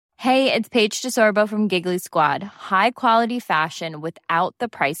Hey, it's Paige DeSorbo from Giggly Squad. High quality fashion without the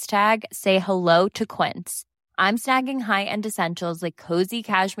price tag. Say hello to Quince. I'm snagging high-end essentials like cozy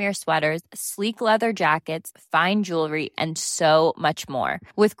cashmere sweaters, sleek leather jackets, fine jewelry, and so much more.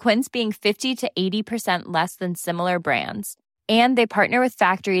 With Quince being 50 to 80% less than similar brands. And they partner with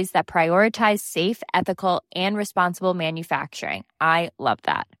factories that prioritize safe, ethical, and responsible manufacturing. I love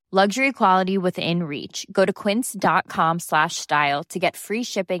that. Luxury quality within reach. Go to quince.com/style to get free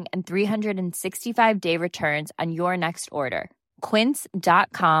shipping and 365-day returns on your next order.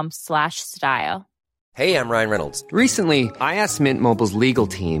 Quince.com/style. Hey, I'm Ryan Reynolds. Recently, I asked Mint Mobile's legal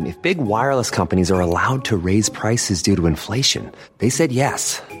team if big wireless companies are allowed to raise prices due to inflation. They said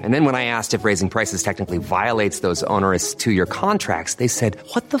yes. And then when I asked if raising prices technically violates those onerous two-year contracts, they said,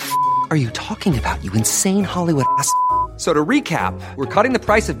 "What the f*** are you talking about, you insane Hollywood ass?" So to recap, we're cutting the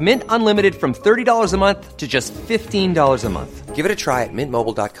price of Mint Unlimited from $30 a month to just $15 a month. Give it a try at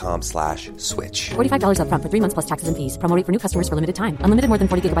mintmobile.com/switch. $45 up front for 3 months plus taxes and fees. Promo rate for new customers for limited time. Unlimited more than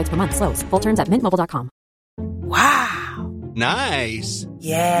 40 gigabytes per month. Slows full terms at mintmobile.com. Wow. Nice.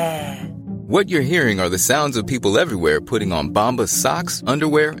 Yeah. What you're hearing are the sounds of people everywhere putting on Bombas socks,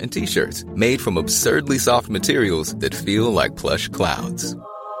 underwear, and T-shirts made from absurdly soft materials that feel like plush clouds.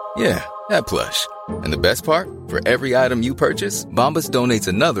 Yeah, that plush. And the best part? For every item you purchase, Bombas donates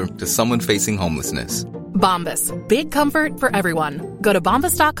another to someone facing homelessness. Bombas. Big comfort for everyone. Go to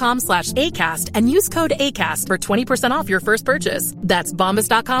bombas.com/ACAST and use code ACAST for 20% off your first purchase. That's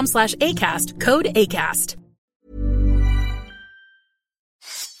bombas.com/ACAST. Code ACAST.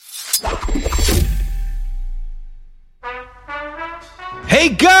 Hey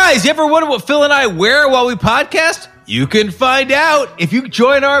guys, you ever wonder what Phil and I wear while we podcast? You can find out if you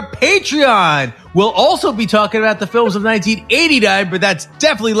join our Patreon. We'll also be talking about the films of 1989, but that's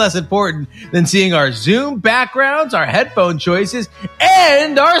definitely less important than seeing our Zoom backgrounds, our headphone choices,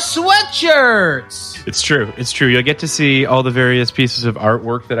 and our sweatshirts. It's true. It's true. You'll get to see all the various pieces of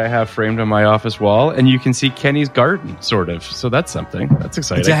artwork that I have framed on my office wall, and you can see Kenny's garden, sort of. So that's something. That's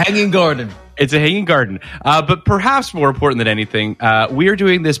exciting. It's a hanging garden. It's a hanging garden. But perhaps more important than anything, we are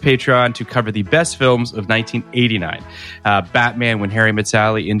doing this Patreon to cover the best films of 1989. Batman, When Harry Met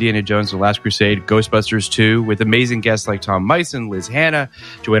Sally, Indiana Jones, The Last Crusade, Ghostbusters 2, with amazing guests like Tom Meissen, Liz Hanna,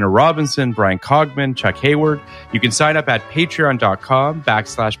 Joanna Robinson, Brian Cogman, Chuck Hayward. You can sign up at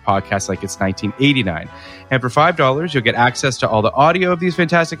patreon.com/podcast like it's 1989. And for $5, you'll get access to all the audio of these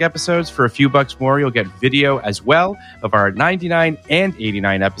fantastic episodes. For a few bucks more, you'll get video as well of our 99 and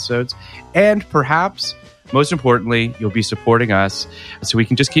 89 episodes. And perhaps, most importantly, you'll be supporting us so we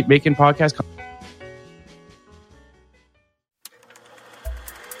can just keep making podcasts.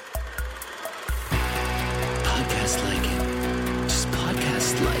 Podcast like it. Just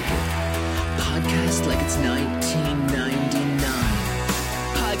podcast like it. Podcast like it's 1999.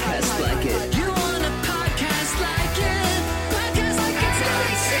 Podcast like it. You want a podcast like it? Podcast like it's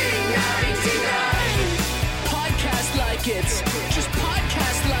 1999. Podcast like it. Just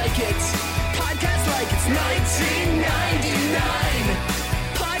podcast like it. Podcast like it's 1999.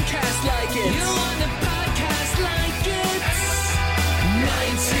 Podcast like it. You want a podcast like it's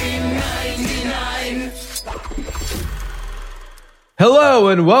 1999. Hello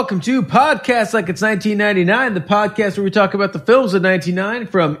and welcome to Podcast Like It's 1999, the podcast where we talk about the films of 1999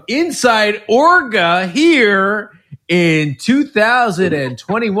 from inside Orga here in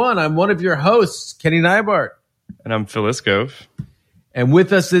 2021. I'm one of your hosts, Kenny Neibart. And I'm Phil Iskov. And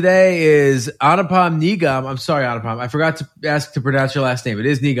with us today is Anupam Nigam. I'm sorry, Anupam. I forgot to ask to pronounce your last name. It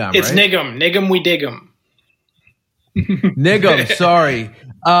is Nigam, It's right? Nigam. Nigam, we dig 'em. Nigam, sorry.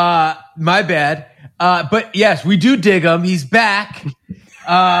 My bad. But yes, we do dig him. He's back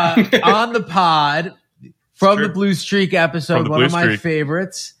on the pod from the Blue Streak episode, one of my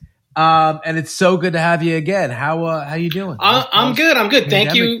favorites. And it's so good to have you again. How you doing? I'm good. I'm good.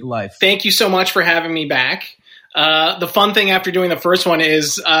 Thank you. Life? Thank you so much for having me back. The fun thing after doing the first one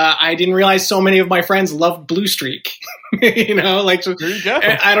is I didn't realize so many of my friends loved Blue Streak. You know, like, so, there you go.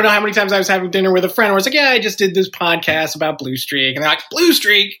 I don't know how many times I was having dinner with a friend where it's like, yeah, I just did this podcast about Blue Streak. And they're like, Blue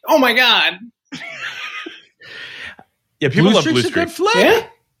Streak? Oh my God. Yeah, people Blue love Streak's Blue Streak. a good flick. Yeah.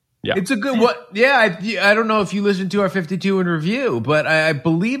 Yeah. It's a good what? Yeah, I don't know if you listened to our 52 in review, but I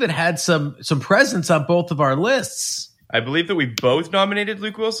believe it had some presence on both of our lists. I believe that we both nominated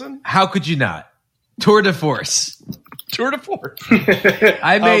Luke Wilson. How could you not? Tour de force. Tour de force.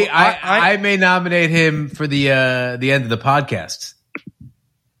 I may nominate him for the end of the podcast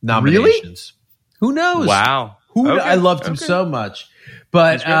nominations. Really? Who knows? Wow. I loved him so much,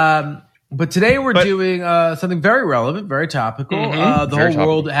 but today we're doing something very relevant, very topical. The Very whole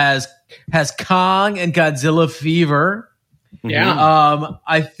world has Kong and Godzilla fever, Yeah.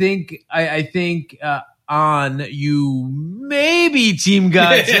 I think on you maybe Team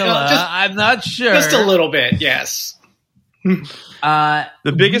Godzilla. I'm not sure. Just a little bit, yes.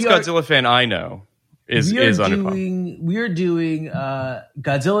 The biggest Godzilla fan I know is Anupam. We are doing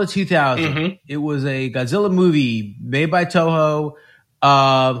Godzilla 2000. Mm-hmm. It was a Godzilla movie made by Toho,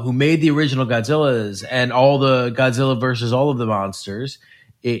 who made the original Godzillas and all the Godzilla versus all of the monsters.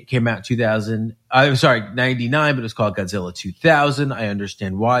 It came out 99, but it was called Godzilla 2000. I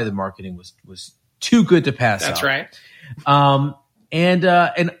understand why. The marketing was too good to pass That's up. right. And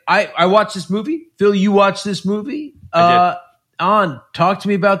I watched this movie. Phil, you watched this movie? I did. Talk to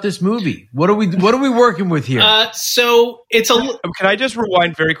me about this movie. What are we working with here? So it's a. Can I just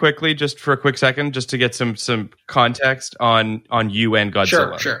rewind very quickly, just for a quick second, just to get some context on you and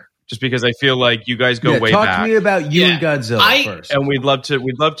Godzilla? Sure. Just because I feel like you guys go way talk back. to me about you and Godzilla first. And we'd love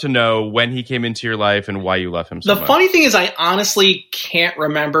to know when he came into your life and why you love him so much. The funny thing is, I honestly can't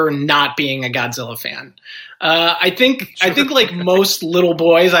remember not being a Godzilla fan. I think like most little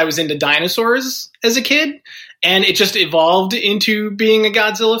boys, I was into dinosaurs as a kid, and it just evolved into being a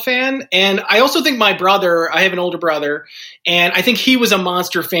Godzilla fan. And I also think my brother, I have an older brother, and I think he was a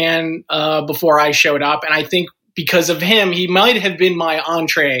monster fan before I showed up. And I think because of him, he might have been my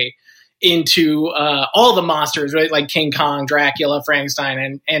entree into all the monsters, right? Like King Kong, Dracula,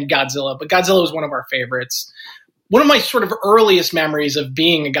 Frankenstein, and Godzilla. But Godzilla was one of our favorites. One of my sort of earliest memories of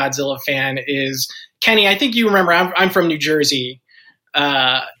being a Godzilla fan is, Kenny, I think you remember, I'm from New Jersey.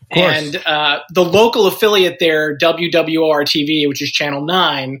 And the local affiliate there, WWOR-TV, which is Channel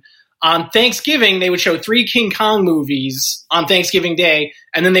 9, on Thanksgiving, they would show 3 King Kong movies on Thanksgiving Day,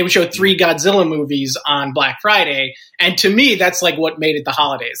 and then they would show 3 Godzilla movies on Black Friday. And to me, that's like what made it the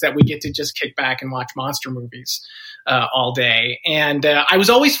holidays, that we get to just kick back and watch monster movies all day. And I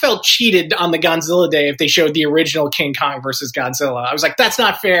was always felt cheated on the Godzilla Day if they showed the original King Kong versus Godzilla. I was like, that's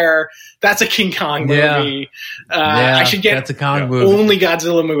not fair. That's a King Kong movie. I should get that's a Kong movie. Only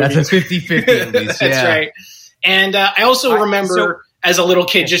Godzilla movies. That's a 50-50 at least. That's right. And I also remember... as a little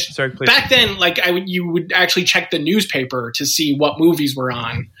kid, back then, like you would actually check the newspaper to see what movies were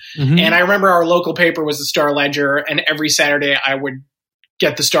on. Mm-hmm. And I remember our local paper was the Star Ledger, and every Saturday I would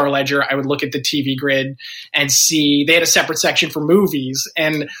get the Star Ledger. I would look at the TV grid and see they had a separate section for movies,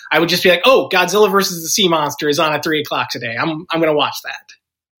 and I would just be like, "Oh, Godzilla versus the Sea Monster is on at 3:00 today. I'm going to watch that."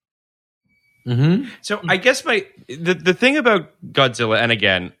 Mm-hmm. So I guess the thing about Godzilla, and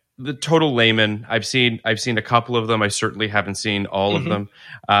again, the total layman, I've seen a couple of them. I certainly haven't seen all of them.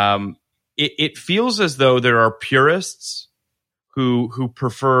 It feels as though there are purists who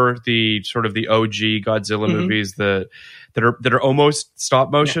prefer the sort of the OG Godzilla movies that are almost stop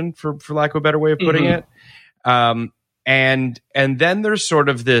motion, for lack of a better way of putting it. And then there's sort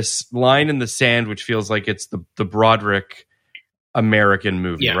of this line in the sand which feels like it's the Broderick American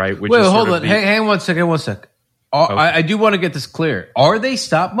movie, right? Which Wait, hold on. Hang on one second. I do want to get this clear. Are they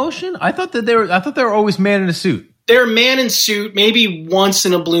stop motion? I thought they were always man in a suit. They're man in suit. Maybe once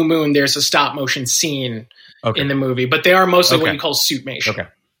in a blue moon, there's a stop motion scene in the movie, but they are mostly what you call suitmation. Okay.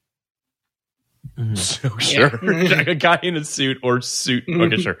 So sure, a guy in a suit or suit.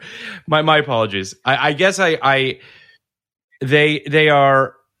 Okay, sure. My apologies. I guess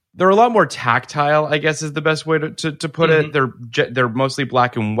they're a lot more tactile, I guess is the best way to put it. They're mostly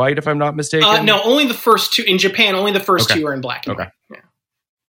black and white, if I'm not mistaken. No, only the first 2 in Japan. Only the first 2 are in black and white. Yeah.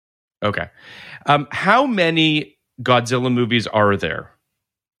 Okay. How many Godzilla movies are there?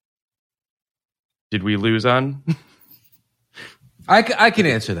 Did we lose on? I can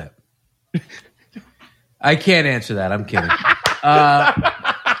answer that. I can't answer that. I'm kidding.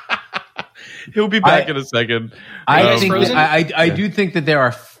 He'll be back in a second. I do think that there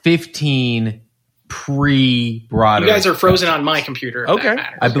are 15 pre-Broderick. You guys are frozen on my computer. Okay.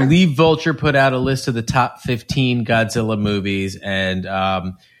 I believe Vulture put out a list of the top 15 Godzilla movies, and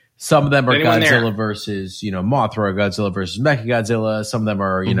some of them are Godzilla versus, Mothra, Godzilla versus Mechagodzilla. Some of them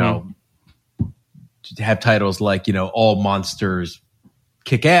are, have titles like, All Monsters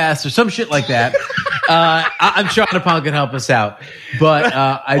Kick Ass or some shit like that. I'm sure Anupam can help us out, but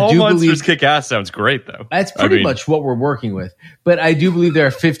I do believe Kick Ass sounds great, though. That's pretty much what we're working with. But I do believe there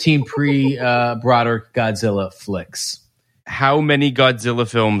are 15 pre-Broderick Godzilla flicks. How many Godzilla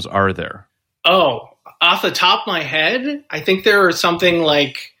films are there? Oh, off the top of my head, I think there are something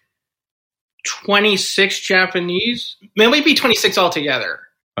like 26 Japanese. There might be 26 altogether.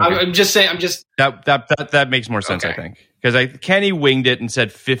 Okay. I'm just saying. That makes more sense. Okay. I think. Because Kenny winged it and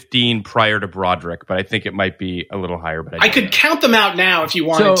said 15 prior to Broderick, but I think it might be a little higher. But I could count them out now if you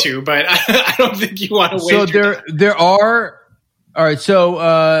wanted to, but I don't think you want to wait. So there are. All right.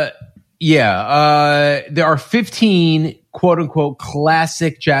 So there are 15 quote-unquote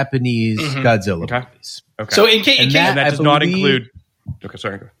classic Japanese Godzilla movies. Okay. So that does not include... Okay,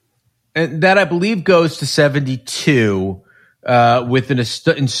 sorry. And that, I believe, goes to 72 with an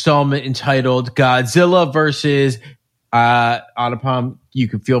installment entitled Godzilla versus... Anupam, you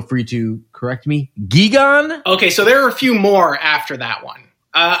can feel free to correct me. Gigan? Okay, so there are a few more after that one.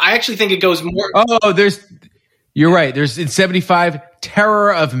 I actually think it goes more... You're right. There's in 75,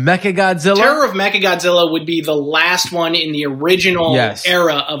 Terror of Mechagodzilla. Terror of Mechagodzilla would be the last one in the original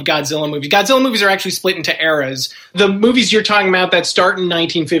era of Godzilla movies. Godzilla movies are actually split into eras. The movies you're talking about that start in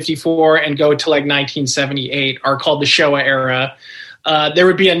 1954 and go to like 1978 are called the Showa era. There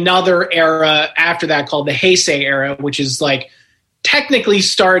would be another era after that called the Heisei era, which is like technically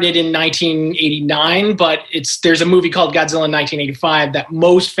started in 1989, but there's a movie called Godzilla 1985 that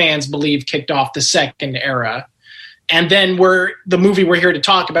most fans believe kicked off the second era. And then the movie we're here to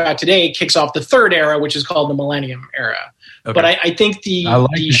talk about today kicks off the third era, which is called the Millennium era. Okay. But I think the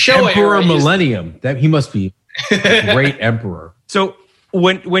Showa Emperor era Millennium. That he must be a great emperor. So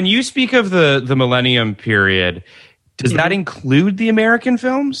when you speak of the Millennium period, does that include the American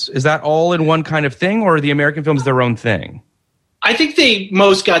films? Is that all in one kind of thing, or are the American films their own thing? I think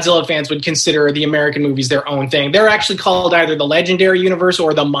most Godzilla fans would consider the American movies their own thing. They're actually called either the Legendary Universe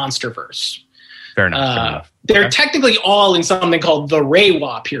or the Monsterverse. Fair enough. They're technically all in something called the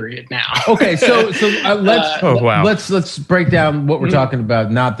Reiwa period now. Okay, so let's break down what we're talking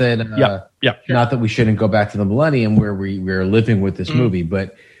about. Not that we shouldn't go back to the Millennium where we're living with this movie,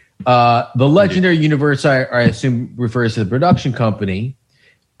 but the Legendary Universe, I assume, refers to the production company.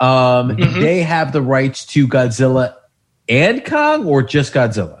 They have the rights to Godzilla and Kong, or just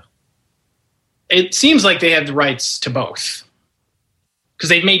Godzilla? It seems like they have the rights to both, because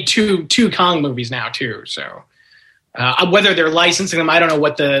they've made two Kong movies now too. So whether they're licensing them, I don't know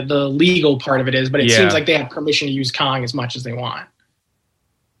what the legal part of it is, but it seems like they have permission to use Kong as much as they want.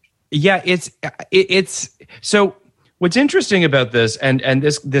 Yeah, it's so. What's interesting about this, and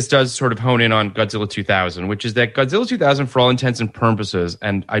this does sort of hone in on Godzilla 2000, which is that Godzilla 2000, for all intents and purposes,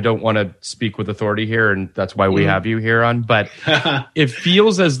 and I don't want to speak with authority here, and that's why we have you here on, but it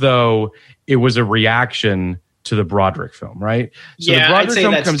feels as though it was a reaction to the Broderick film, right? So the Broderick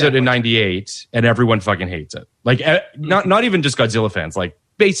film comes out in 98, and everyone fucking hates it. Like, not even just Godzilla fans, like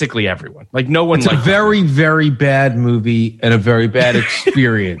basically everyone. Like, no one. It's a very, very bad movie and a very bad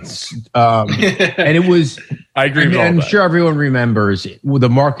experience. And it was. I agree with all I'm that. sure everyone remembers the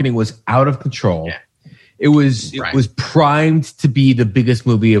marketing was out of control. Yeah. It was primed to be the biggest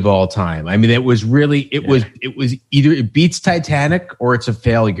movie of all time. I mean, it was really was either it beats Titanic or it's a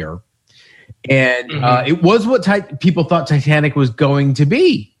failure. And it was what people thought Titanic was going to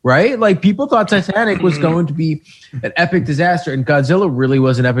be, right? Like, people thought Titanic was going to be an epic disaster, and Godzilla really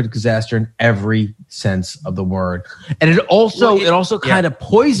was an epic disaster in every sense of the word. And it also kind of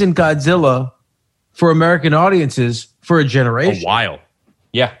poisoned Godzilla for American audiences for a generation. A while.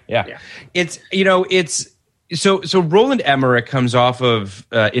 Yeah. It's So Roland Emmerich comes off of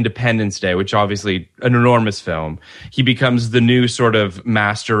Independence Day, which obviously an enormous film. He becomes the new sort of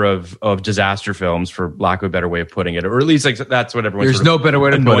master of disaster films, for lack of a better way of putting it, or at least like that's what everyone. There's no better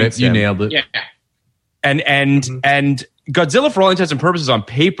way to put it. You nailed it. Yeah. And Godzilla, for all intents and purposes, on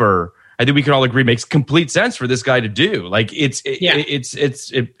paper, I think we could all agree makes complete sense for this guy to do. Like, it's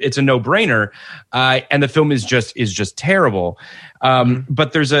a no-brainer, and the film is just terrible.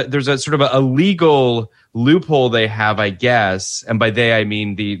 But there's a sort of a legal loophole they have, I guess, and by they I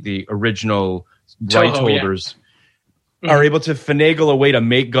mean the original rights holders are able to finagle a way to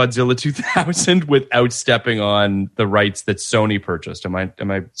make Godzilla 2000 without stepping on the rights that Sony purchased. Am I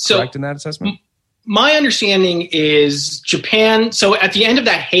correct in that assessment? My understanding is Japan. So at the end of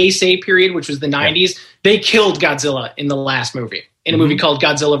that Heisei period, which was the 90s, they killed Godzilla in the last movie, in a movie called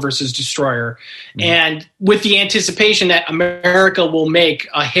Godzilla vs. Destroyer. And with the anticipation that America will make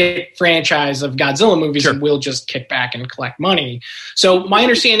a hit franchise of Godzilla movies and we'll just kick back and collect money. So my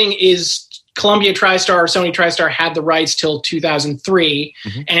understanding is Columbia TriStar, Sony TriStar had the rights till 2003,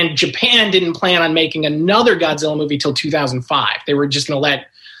 and Japan didn't plan on making another Godzilla movie till 2005. They were just going to let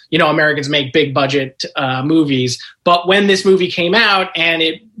Americans make big budget movies. But when this movie came out and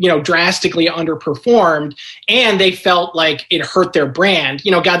it, drastically underperformed, and they felt like it hurt their brand,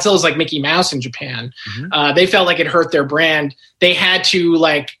 Godzilla's like Mickey Mouse in Japan. They felt like it hurt their brand. They had to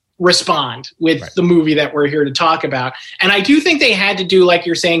respond with the movie that we're here to talk about. And I do think they had to do, like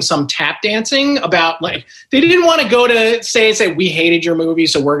you're saying, some tap dancing about, they didn't want to go to say, we hated your movie,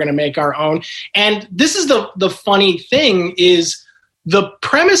 so we're going to make our own. And this is the funny thing is, the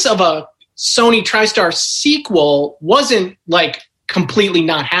premise of a Sony TriStar sequel wasn't completely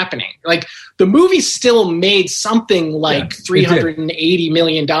not happening. Like the movie still made something like $380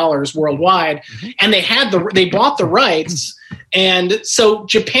 million worldwide, and they bought the rights, and so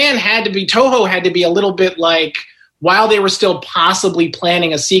Toho had to be a little bit like, while they were still possibly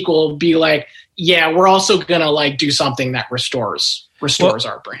planning a sequel, be like, yeah, we're also gonna like do something that restores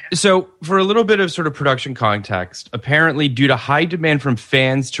our brand. So for a little bit of sort of production context, apparently due to high demand from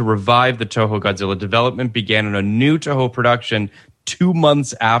fans to revive the Toho Godzilla, development began on a new Toho production 2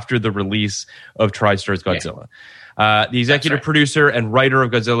 months after the release of TriStar's Godzilla. The executive producer and writer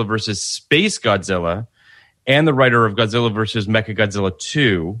of Godzilla vs. Space Godzilla and the writer of Godzilla vs. Mechagodzilla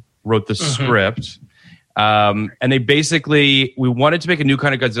 2 wrote the script. And they basically, we wanted to make a new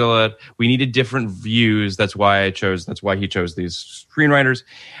kind of Godzilla. We needed different views. That's why he chose these screenwriters.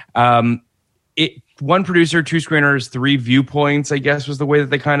 One producer, 2 screenwriters, 3 viewpoints, I guess, was the way that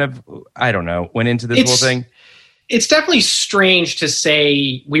they kind of, I don't know, went into this whole thing. It's definitely strange to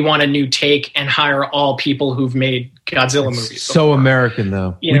say we want a new take and hire all people who've made Godzilla movies. So American,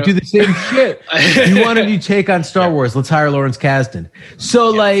 though. We do the same shit. You want a new take on Star Wars? Let's hire Lawrence Kasdan.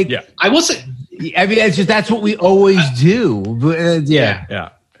 So, I will say, I mean, that's what we always do.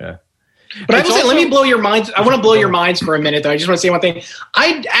 Yeah. But I will say, let me blow your minds. I want to blow your minds for a minute, though. I just want to say one thing.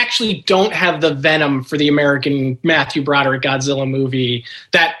 I actually don't have the venom for the American Matthew Broderick Godzilla movie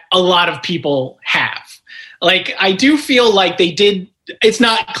that a lot of people have. Like, I do feel like they did. It's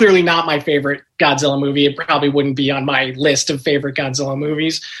clearly not my favorite Godzilla movie. It probably wouldn't be on my list of favorite Godzilla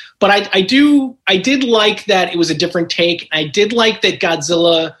movies. But I did like that it was a different take. I did like that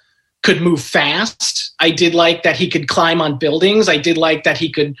Godzilla could move fast. I did like that he could climb on buildings. I did like that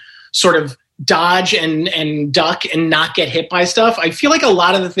he could sort of dodge and duck and not get hit by stuff. I feel like a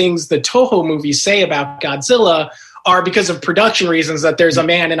lot of the things the Toho movies say about Godzilla are because of production reasons, that there's a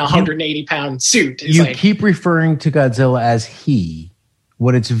man in a 180-pound suit. It's keep referring to Godzilla as he,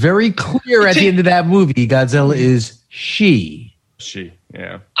 when it's very clear at the end of that movie, Godzilla is she. She,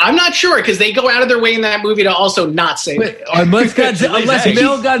 yeah. I'm not sure, because they go out of their way in that movie to also not say that. Unless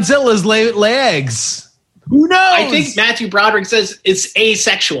male Godzilla's lay eggs. Who knows? I think Matthew Broderick says it's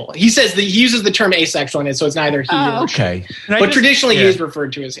asexual. He says he uses the term asexual in it, so it's neither he or she. But traditionally, he is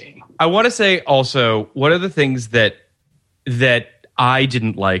referred to as he. I want to say also, one of the things that I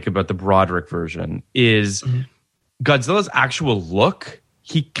didn't like about the Broderick version is Godzilla's actual look.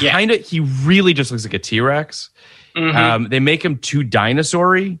 He really just looks like a T-Rex. They make him too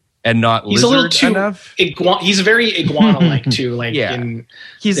dinosaur-y and not lizard enough. He's very iguana-like too.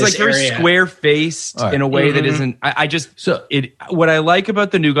 He's like very square-faced in a way that isn't. What I like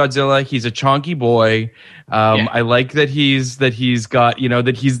about the new Godzilla, he's a chonky boy. I like that he's got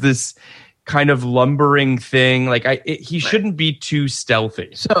that he's this kind of lumbering thing. He shouldn't be too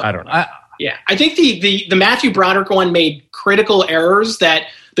stealthy. So I don't know. I think the Matthew Broderick one made critical errors that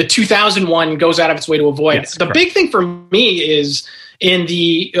the 2001 goes out of its way to avoid. Yes, the big thing for me is in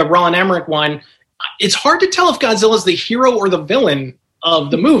the Roland Emmerich one, it's hard to tell if Godzilla's the hero or the villain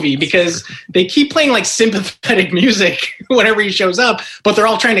of the movie, because they keep playing like sympathetic music whenever he shows up, but they're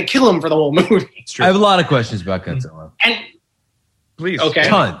all trying to kill him for the whole movie. I have a lot of questions about Godzilla. And please,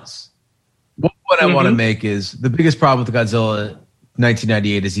 tons. What I want to make is the biggest problem with Godzilla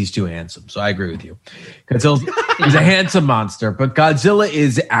 1998 is he's too handsome. So I agree with you. He's a handsome monster, but Godzilla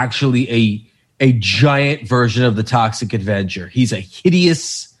is actually a giant version of the Toxic Avenger. He's a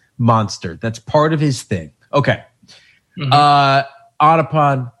hideous monster. That's part of his thing. Okay. On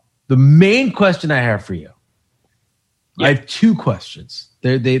upon the main question I have for you. I have 2 questions.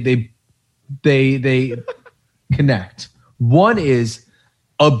 They connect. One is,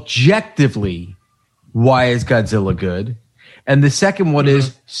 objectively, why is Godzilla good? And the second one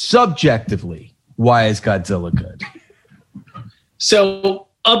is, subjectively, why is Godzilla good? So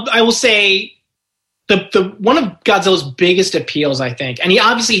I will say the one of Godzilla's biggest appeals, I think, and he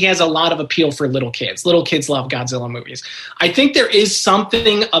obviously has a lot of appeal for little kids. Little kids love Godzilla movies. I think there is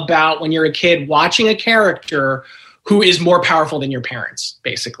something about when you're a kid watching a character who is more powerful than your parents,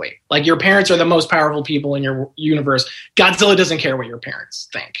 basically. Like, your parents are the most powerful people in your universe. Godzilla doesn't care what your parents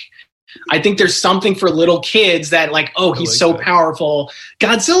think. I think there's something for little kids that, like, oh, he's so powerful.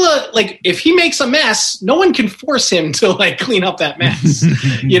 Godzilla, like, if he makes a mess, no one can force him to, like, clean up that mess.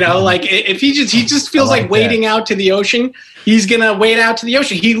 Like, if he just feels like wading out to the ocean, he's gonna wade out to the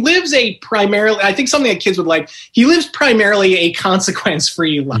ocean. He lives I think something that kids would like, he lives primarily a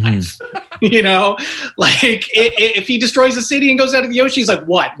consequence-free life. Like, if he destroys a city and goes out of the ocean, he's like,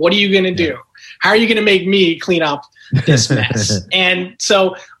 what are you gonna do? How are you gonna make me clean up this mess? And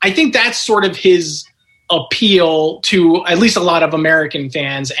so I think that's sort of his appeal to at least a lot of American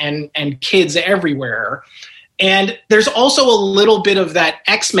fans and kids everywhere. And there's also a little bit of that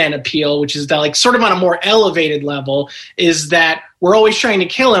X-Men appeal, which is that like sort of on a more elevated level, is that we're always trying to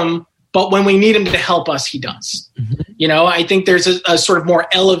kill him, but when we need him to help us, he does. You know, I think there's a sort of more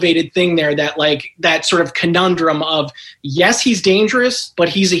elevated thing there, that like that sort of conundrum of, yes, he's dangerous, but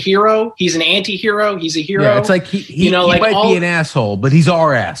he's a hero. He's an anti-hero. He's a hero. Yeah, it's like he might be an asshole, but he's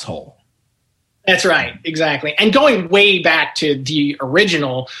our asshole. That's right. Exactly. And going way back to the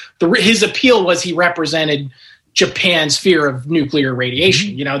original, his appeal was he represented Japan's fear of nuclear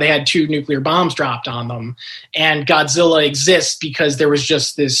radiation. You know, they had 2 nuclear bombs dropped on them, and Godzilla exists because there was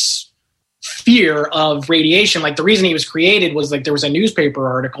just this fear of radiation. Like the reason he was created was like there was a newspaper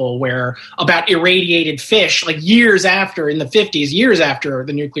article where about irradiated fish, like years after, in the 50s, years after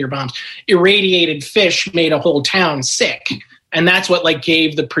the nuclear bombs, irradiated fish made a whole town sick. And that's what like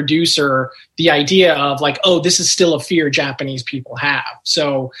gave the producer the idea of like, oh, this is still a fear Japanese people have.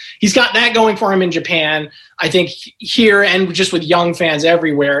 So he's got that going for him in Japan. I think here, and just with young fans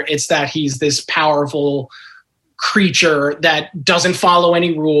everywhere, it's that he's this powerful creature that doesn't follow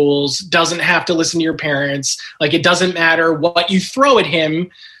any rules, doesn't have to listen to your parents. Like, it doesn't matter what you throw at him.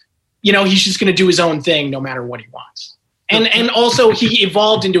 You know, he's just going to do his own thing no matter what he wants. And also he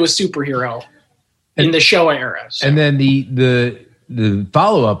evolved into a superhero in the Showa era. So. And then the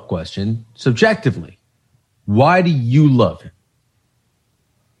follow-up question, subjectively, why do you love him?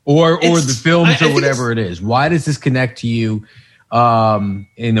 Or the films or whatever it is? Why does this connect to you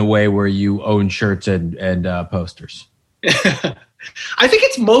in a way where you own shirts and posters? I think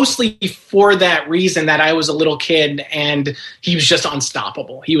it's mostly for that reason, that I was a little kid and he was just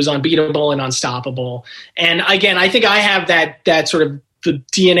unstoppable. He was unbeatable and unstoppable. And again, I think I have that sort of, the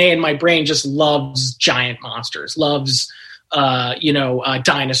DNA in my brain just loves giant monsters, loves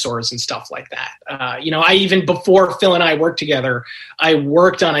dinosaurs and stuff like that. I even, before Phil and I worked together, I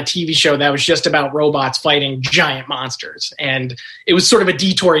worked on a TV show that was just about robots fighting giant monsters. And it was sort of a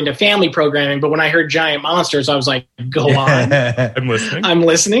detour into family programming. But when I heard giant monsters, I was like, go on. I'm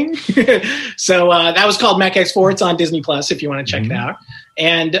listening. So that was called Mech X4. It's on Disney Plus if you want to check it out.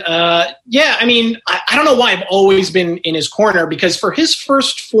 And I don't know why I've always been in his corner, because for his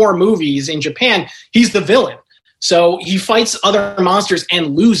first 4 movies in Japan, he's the villain. So he fights other monsters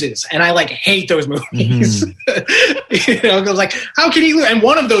and loses, and I hate those movies. I was like, how can he lose? And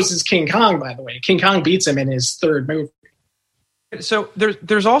one of those is King Kong, by the way. King Kong beats him in his 3rd movie. So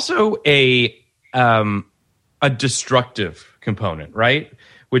there's also a destructive component, right?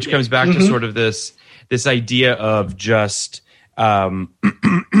 Which comes back to sort of this idea of just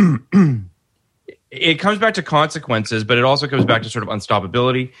it comes back to consequences, but it also comes back to sort of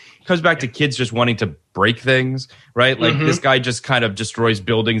unstoppability. It comes back to kids just wanting to break things, right? Like this guy just kind of destroys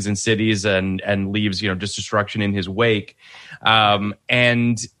buildings and cities and leaves, just destruction in his wake. And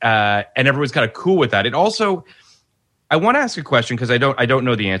everyone's kind of cool with that. It also, I want to ask a question because I don't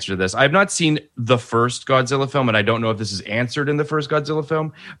know the answer to this. I've not seen the first Godzilla film, and I don't know if this is answered in the first Godzilla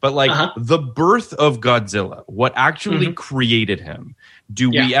film, but the birth of Godzilla, what actually created him? Do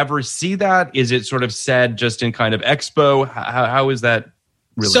we ever see that? Is it sort of said just in kind of expo? How is that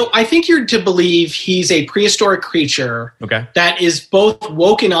really? So I think you're to believe he's a prehistoric creature that is both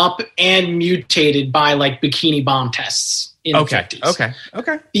woken up and mutated by bikini bomb tests in the 50s.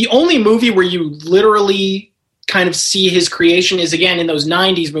 Okay. The only movie where you literally kind of see his creation is, again, in those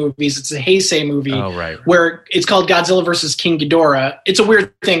 90s movies. It's a Heisei movie where it's called Godzilla versus King Ghidorah. It's a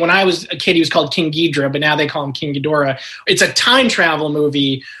weird thing. When I was a kid, he was called King Ghidorah, but now they call him King Ghidorah. It's a time travel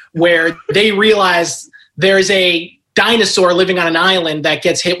movie where they realize there's a dinosaur living on an island that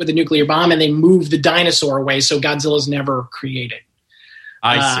gets hit with a nuclear bomb, and they move the dinosaur away, so Godzilla's never created.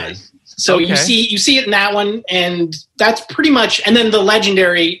 I see. So you see it in that one, and that's pretty much. And then the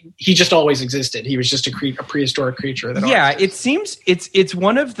legendary, he just always existed. He was just a prehistoric creature. It seems it's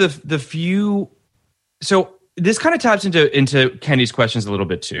one of the few. So this kind of taps into Kenny's questions a little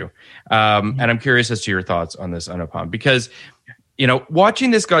bit too, and I'm curious as to your thoughts on this, Anupam, because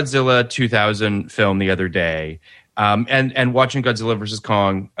watching this Godzilla 2000 film the other day, and watching Godzilla versus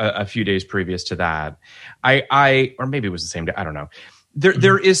Kong a few days previous to that, I or maybe it was the same day. I don't know.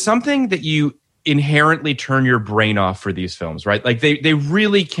 There is something that you inherently turn your brain off for these films, right? Like they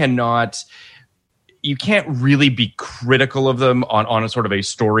really cannot. You can't really be critical of them on a sort of a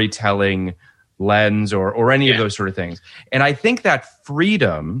storytelling lens or any of those sort of things. And I think that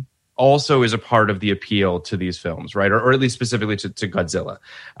freedom also is a part of the appeal to these films, right? Or at least specifically to Godzilla.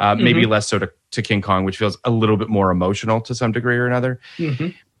 Maybe less so to King Kong, which feels a little bit more emotional to some degree or another.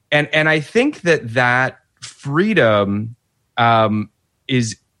 And I think that freedom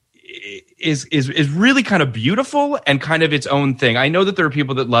is is really kind of beautiful and kind of its own thing. I know that there are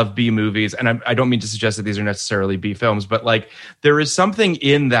people that love B movies, and I don't mean to suggest that these are necessarily B films, but like there is something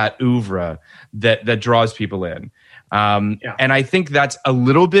in that oeuvre that draws people in. And I think that's a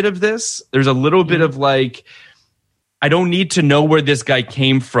little bit of this. There's a little bit of like, I don't need to know where this guy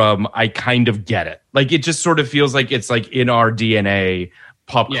came from. I kind of get it. Like it just sort of feels like it's like in our DNA,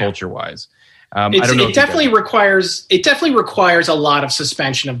 pop culture wise. I don't know. It definitely requires a lot of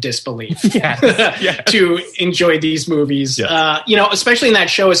suspension of disbelief to enjoy these movies. Yes. Especially in that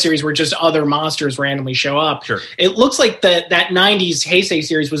Showa series where just other monsters randomly show up. Sure. It looks like that 90s Heisei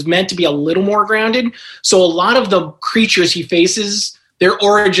series was meant to be a little more grounded. So a lot of the creatures he faces, their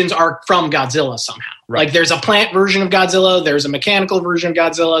origins are from Godzilla somehow. Right. Like there's a plant version of Godzilla, there's a mechanical version of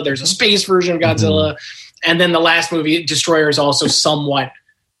Godzilla, there's a space version of Godzilla, and then the last movie, Destroyer, is also somewhat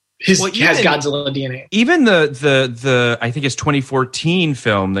has Godzilla DNA. Even the I think it's 2014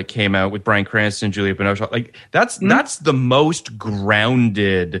 film that came out with Bryan Cranston and Juliette Binoche, like that's the most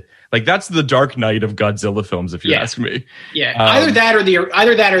grounded. Like that's the Dark Knight of Godzilla films, if you ask me. Yeah, either that or the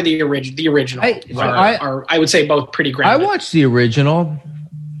original. I would say both pretty grounded. I watched the original,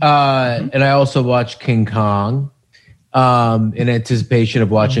 and I also watched King Kong. In anticipation of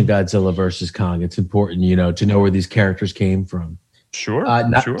watching Godzilla versus Kong. It's important, to know where these characters came from. Sure.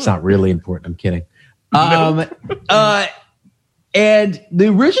 It's not really important. I'm kidding. And the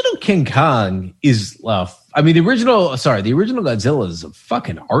original King Kong is, the original Godzilla is a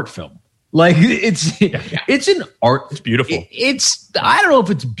fucking art film. Like it's an art. It's beautiful. I don't know if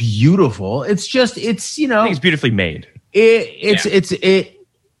it's beautiful. It's just, I think it's beautifully made.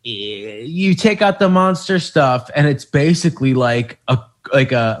 You take out the monster stuff and it's basically like a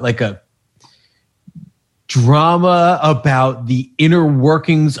drama about the inner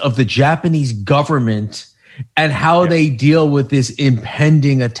workings of the Japanese government and how they deal with this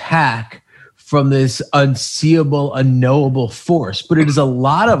impending attack from this unseeable, unknowable force. But it is a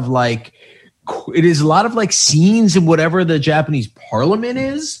lot of like scenes in whatever the Japanese parliament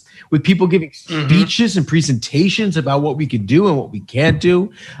is, with people giving speeches and presentations about what we can do and what we can't do.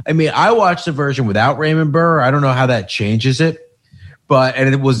 I mean, I watched the version without Raymond Burr. I don't know how that changes it,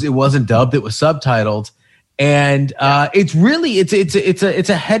 and it wasn't dubbed; it was subtitled. And it's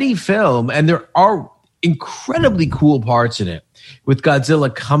a heady film, and there are incredibly cool parts in it, with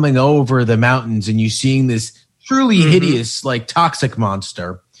Godzilla coming over the mountains and you seeing this truly hideous, like toxic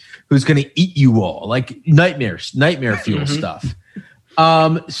monster who's going to eat you all, like nightmare fuel stuff.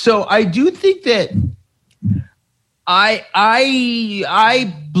 So I do think that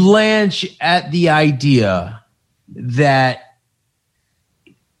I blanch at the idea that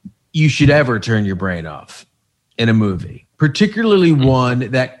you should ever turn your brain off in a movie, particularly one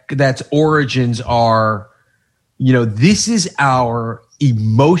that's origins are, this is our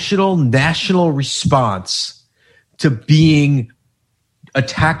emotional national response to being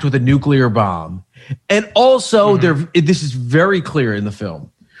attacked with a nuclear bomb. And also this is very clear in the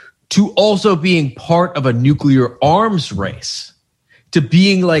film, to also being part of a nuclear arms race, to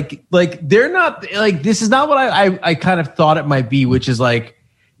being like they're not like, this is not what I kind of thought it might be, which is like,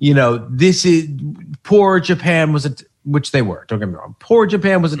 this is poor Japan which they were, don't get me wrong. Poor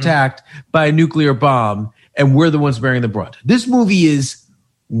Japan was attacked by a nuclear bomb and we're the ones bearing the brunt. This movie is,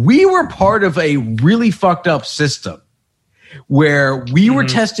 we were part of a really fucked up system where we were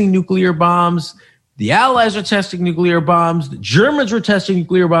testing nuclear bombs. The Allies are testing nuclear bombs. The Germans were testing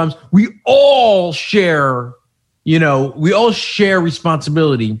nuclear bombs. We all share,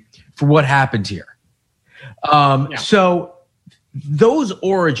 responsibility for what happened here. So those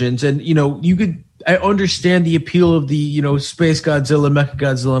origins, and I understand the appeal of the Space Godzilla, Mecha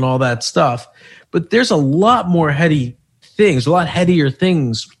Godzilla, and all that stuff, but there's a lot more headier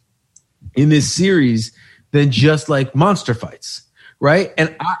things in this series than just like monster fights, right?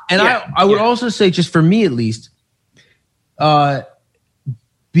 And I would also say, just for me at least,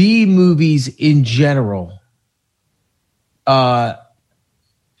 B movies in general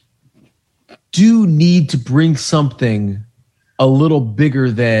do need to bring something a little bigger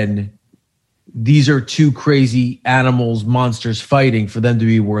than these are two crazy animals, monsters fighting, for them to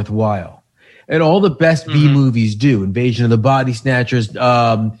be worthwhile. And all the best B movies do. Invasion of the Body Snatchers,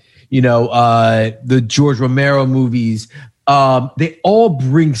 the George Romero movies, they all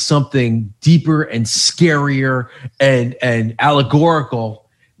bring something deeper and scarier and allegorical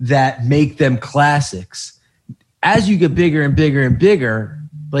that make them classics. As you get bigger and bigger and bigger,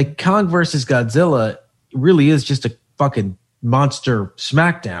 like Kong versus Godzilla really is just a fucking monster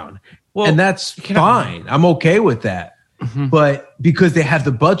smackdown. Well, and that's fine. I'm okay with that. But because they have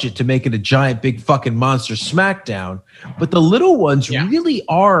the budget to make it a giant, big fucking monster smackdown. But the little ones really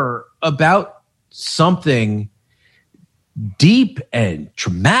are about something deep and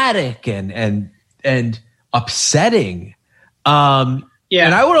traumatic and upsetting. Yeah.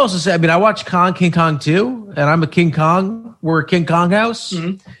 And I would also say, I mean, I watched King Kong 2, and I'm a King Kong. We're a King Kong house.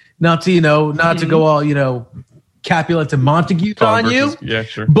 Not to, to go all, Capulet and Montague on you. Yeah,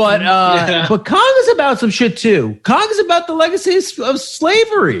 sure. But Kong is about some shit too. Kong is about the legacy of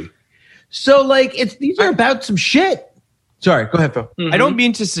slavery. So like these are about some shit. Sorry, go ahead, Phil. I don't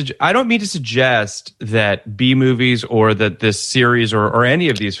mean to suggest that B movies or that this series or any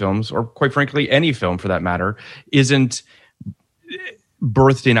of these films, or quite frankly any film for that matter, isn't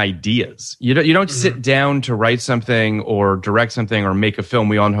birthed in ideas. You don't sit down to write something or direct something or make a film.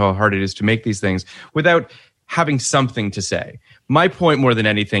 We all know how hard it is to make these things without having something to say. My point more than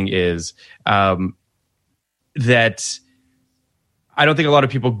anything is that I don't think a lot of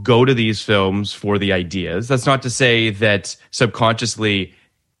people go to these films for the ideas. That's not to say that subconsciously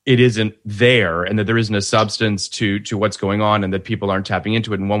it isn't there and that there isn't a substance to what's going on and that people aren't tapping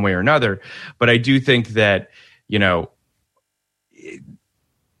into it in one way or another. But I do think that,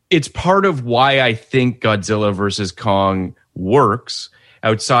 it's part of why I think Godzilla versus Kong works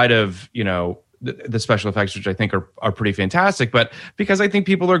outside of, the special effects, which I think are pretty fantastic, but because I think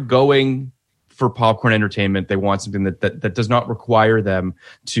people are going for popcorn entertainment. They want something that does not require them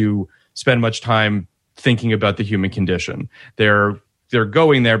to spend much time thinking about the human condition. They're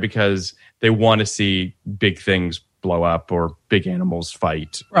going there because they want to see big things blow up or big animals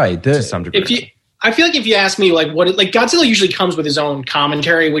fight, right? To some degree. I feel like if you ask me, Godzilla usually comes with his own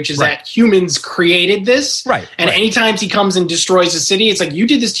commentary, which is that humans created this. Right. And anytime he comes and destroys a city, it's like, you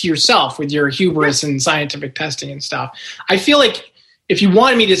did this to yourself with your hubris and scientific testing and stuff. I feel like if you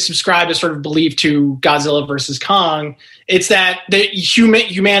wanted me to subscribe to sort of belief to Godzilla versus Kong, it's that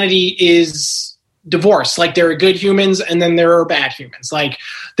humanity is divorced. Like, there are good humans and then there are bad humans. Like,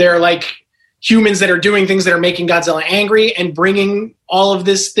 there are like humans that are doing things that are making Godzilla angry and bringing all of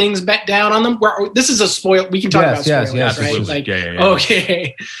these things back down on them. This is a spoil. We can talk about spoilers, right? Like,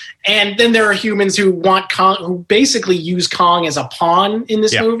 okay. And then there are humans who want Kong, who basically use Kong as a pawn in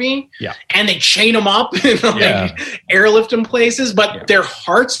this movie. Yeah. And they chain him up and airlift him places, but their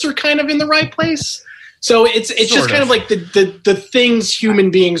hearts are kind of in the right place. So it's just kind of like the things human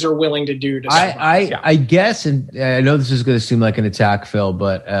beings are willing to do. I guess, and I know this is going to seem like an attack, Phil,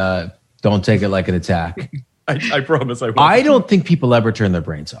 but don't take it like an attack. I promise I won't. I don't think people ever turn their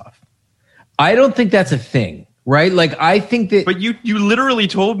brains off. I don't think that's a thing, right? Like, I think that... But you literally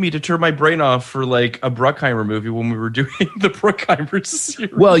told me to turn my brain off for like a Bruckheimer movie when we were doing the Bruckheimer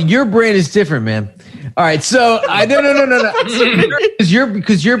series. Well, your brain is different, man. All right, so no.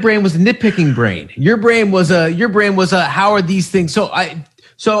 Because your brain was a nitpicking brain. Your brain was a how are these things? So all right,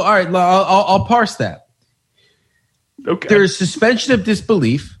 I'll parse that. Okay. There's suspension of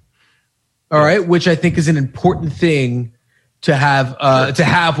disbelief. All right, which I think is an important thing to have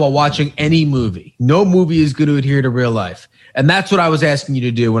while watching any movie. No movie is going to adhere to real life, and that's what I was asking you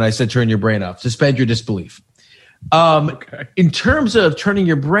to do when I said turn your brain off, suspend your disbelief. In terms of turning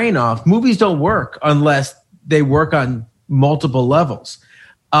your brain off, movies don't work unless they work on multiple levels,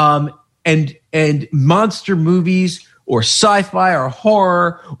 and monster movies or sci-fi or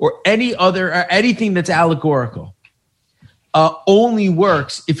horror or anything that's allegorical. Only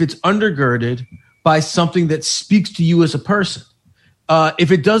works if it's undergirded by something that speaks to you as a person.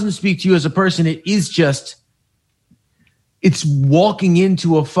 If it doesn't speak to you as a person, it's walking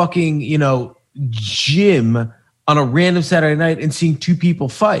into a fucking, gym on a random Saturday night and seeing two people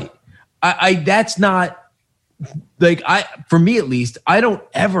fight. That's not like, for me at least, I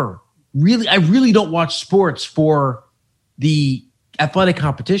really don't watch sports for the athletic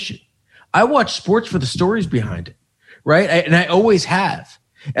competition. I watch sports for the stories behind it. Right. And I always have.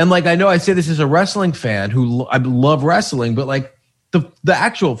 And like, I know I say this as a wrestling fan who I love wrestling, but like the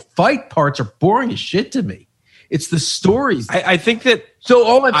actual fight parts are boring as shit to me. It's the stories. I think that. So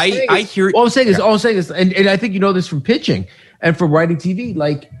all I'm saying is, and I think you know this from pitching and from writing TV,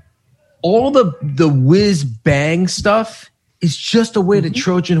 like all the whiz bang stuff is just a way to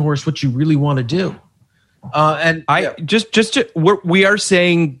Trojan horse what you really want to do. We are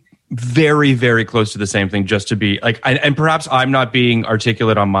saying very, very close to the same thing, just to be like, and perhaps I'm not being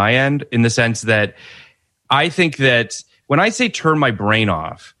articulate on my end in the sense that I think that when I say turn my brain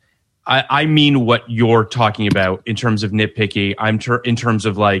off, I mean what you're talking about in terms of nitpicky. In terms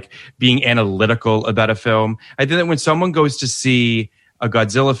of like being analytical about a film. I think that when someone goes to see a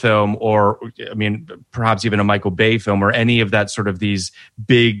Godzilla film, or I mean, perhaps even a Michael Bay film, or any of that sort of these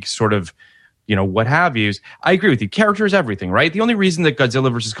big sort of, what have yous. I agree with you. Character is everything, right? The only reason that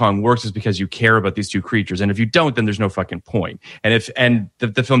Godzilla versus Kong works is because you care about these two creatures. And if you don't, then there's no fucking point. And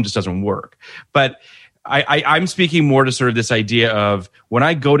the film just doesn't work. But I'm speaking more to sort of this idea of when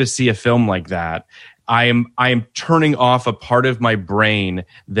I go to see a film like that, I am turning off a part of my brain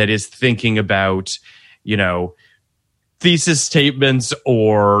that is thinking about, thesis statements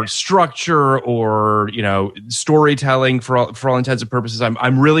or structure or storytelling for all intents and purposes.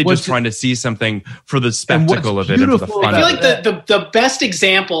 I'm really just trying to see something for the spectacle of it and for the fun. I feel like the best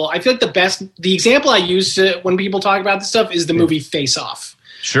example. I feel like the example I use when people talk about this stuff is the movie Face Off.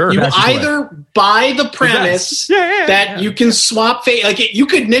 Sure. You either buy the premise that you can swap face, like you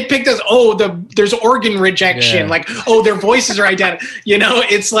could nitpick this. There's organ rejection. Like, their voices are identical.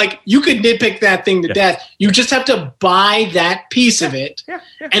 It's like you could nitpick that thing to death. You just have to buy that piece of it.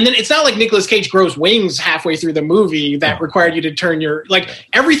 And then it's not like Nicolas Cage grows wings halfway through the movie that required you to turn your,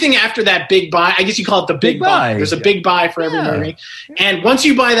 everything after that big buy. I guess you call it the big buy. There's a big buy for every movie. And once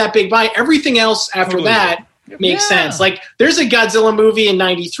you buy that big buy, everything else after that makes sense. Like there's a Godzilla movie in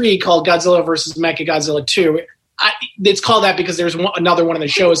 '93 called Godzilla vs. Mechagodzilla 2. It's called that because there's another one in the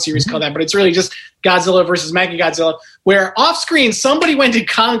show series called that, but it's really just Godzilla versus Mechagodzilla, where off screen somebody went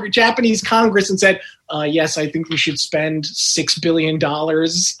to Japanese Congress and said, yes, I think we should spend $6 billion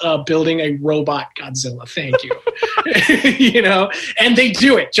building a robot Godzilla. Thank you. And they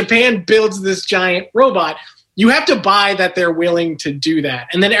do it. Japan builds this giant robot. You have to buy that they're willing to do that.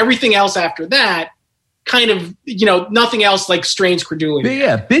 And then everything else after that, kind of, nothing else like strains credulity. But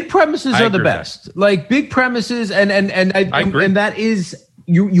yeah, big premises are the best. Like big premises, and that is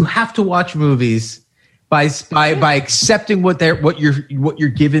you have to watch movies by accepting what you're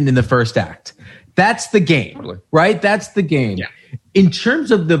given in the first act. That's the game, right? That's the game. Yeah. In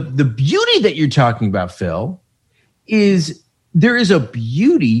terms of the beauty that you're talking about, Phil, is there is a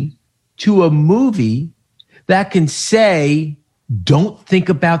beauty to a movie that can say, don't think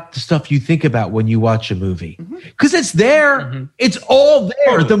about the stuff you think about when you watch a movie. Because it's there. Mm-hmm. It's all there.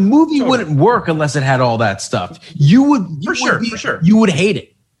 Totally. The movie wouldn't work unless it had all that stuff. You would You would hate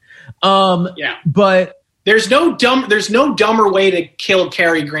it. But there's no dumber way to kill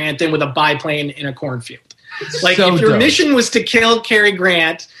Cary Grant than with a biplane in a cornfield. Like if your mission was to kill Cary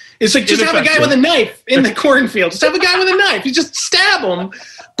Grant, it's like just have a guy with a knife in the cornfield. Just have a guy with a knife. You just stab him.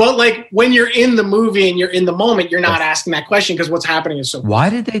 But like when you're in the movie and you're in the moment, you're not asking that question because what's happening is so.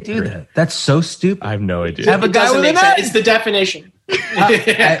 Why did they do that? That's so stupid. I have no idea. Have a guy with a knife. It's the definition.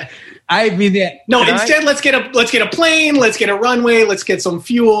 Instead, let's get a plane. Let's get a runway. Let's get some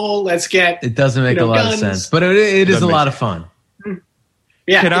fuel. It doesn't make a lot of sense, but it is a lot of fun.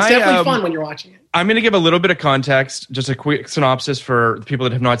 Yeah, it's definitely fun when you're watching it. I'm going to give a little bit of context, just a quick synopsis for the people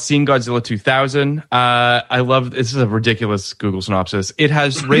that have not seen Godzilla 2000. I love this is a ridiculous Google synopsis. It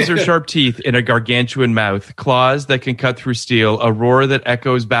has razor-sharp teeth in a gargantuan mouth, claws that can cut through steel, a roar that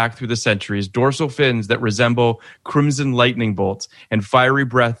echoes back through the centuries, dorsal fins that resemble crimson lightning bolts, and fiery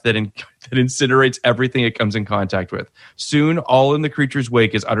breath that incinerates everything it comes in contact with. Soon, all in the creature's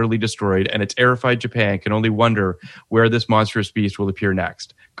wake is utterly destroyed, and a terrified Japan can only wonder where this monstrous beast will appear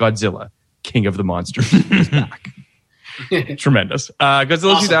next. Godzilla, King of the Monsters, is back. Tremendous.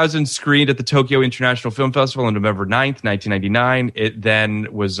 Godzilla 2000 screened at the Tokyo International Film Festival on November 9th, 1999. It then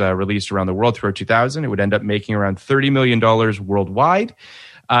was released around the world throughout 2000. It would end up making around $30 million worldwide.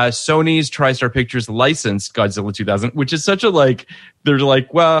 Sony's TriStar Pictures licensed Godzilla 2000, which is such a they're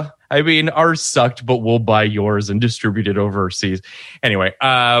like, well, I mean, ours sucked, but we'll buy yours and distribute it overseas. Anyway,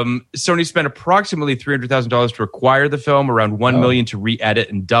 Sony spent approximately $300,000 to acquire the film, around $1 million to re-edit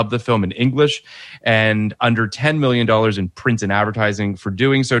and dub the film in English, and under $10 million in print and advertising. For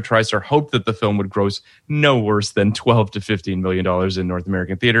doing so, TriStar hoped that the film would gross no worse than $12 to $15 million in North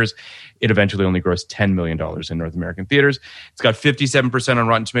American theaters. It eventually only grossed $10 million in North American theaters. It's got 57% on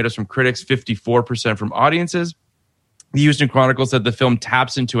Rotten Tomatoes from critics, 54% from audiences. The Houston Chronicle said the film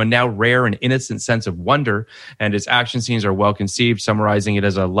taps into a now rare and innocent sense of wonder, and its action scenes are well conceived, summarizing it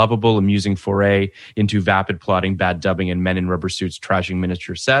as a lovable, amusing foray into vapid plotting, bad dubbing, and men in rubber suits trashing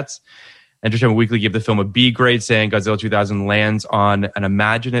miniature sets. Entertainment Weekly gave the film a B grade, saying Godzilla 2000 lands on an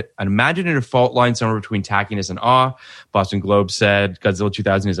imaginative fault line somewhere between tackiness and awe. Boston Globe said Godzilla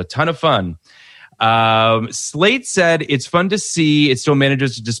 2000 is a ton of fun. Slate said it's fun to see. It still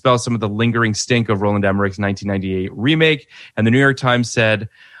manages to dispel some of the lingering stink of Roland Emmerich's 1998 remake. And the New York Times said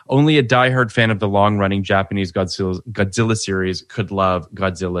only a diehard fan of the long-running Japanese Godzilla series could love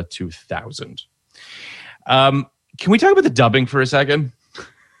Godzilla 2000. Can we talk about the dubbing for a second?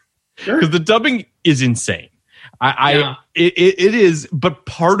 Sure. Because the dubbing is insane. It is, but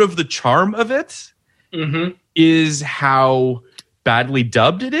part of the charm of it is how badly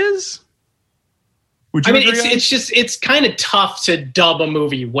dubbed it is. Would you I mean, agree on? it's kind of tough to dub a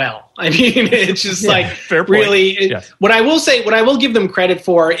movie well. I mean, it's just fair point. really. Yes. What I will give them credit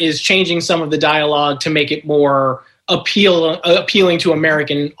for is changing some of the dialogue to make it more appealing to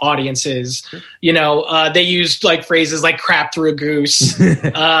American audiences. You know, they used like phrases like "crap through a goose." They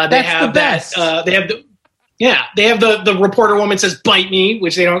have the best. They have the reporter woman says "bite me,"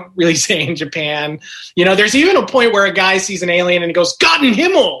 which they don't really say in Japan. You know, there's even a point where a guy sees an alien and he goes "Gott in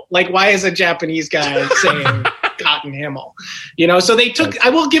Himmel." Like, why is a Japanese guy saying "Gott in Himmel"? You know, so they took. I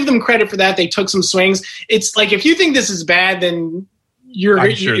will give them credit for that. They took some swings. It's like if you think this is bad, then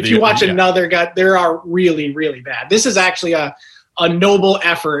if you watch another guy, there are really, really bad. This is actually a noble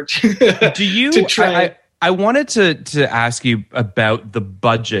effort. Do you to try? I wanted to ask you about the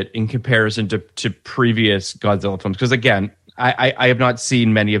budget in comparison to previous Godzilla films, because again, I have not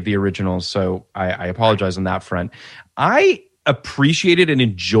seen many of the originals, so I apologize on that front. I appreciated and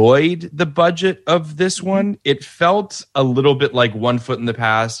enjoyed the budget of this one. It felt a little bit like one foot in the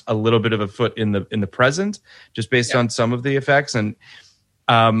past, a little bit of a foot in the present, just based on some of the effects. And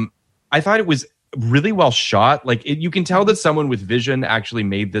I thought it was really well shot. Like you can tell that someone with vision actually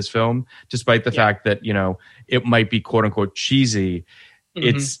made this film, despite the fact that, you know, it might be quote unquote cheesy.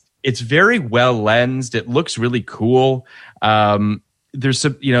 It's very well lensed. It looks really cool. There's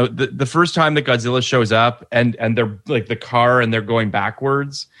some, you know, the first time that Godzilla shows up and they're like the car and they're going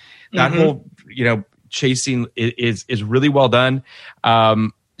backwards, that whole, you know, chase scene is really well done.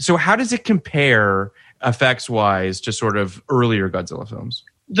 So how does it compare effects wise to sort of earlier Godzilla films?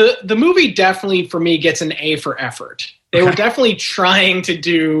 The movie definitely, for me, gets an A for effort. They were definitely trying to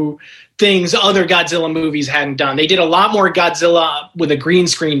do things other Godzilla movies hadn't done. They did a lot more Godzilla with a green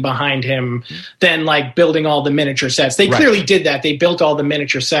screen behind him than like building all the miniature sets. They clearly did that. They built all the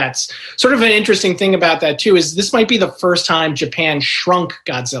miniature sets. Sort of an interesting thing about that too is this might be the first time Japan shrunk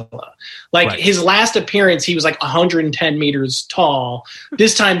Godzilla. Like his last appearance, he was like 110 meters tall.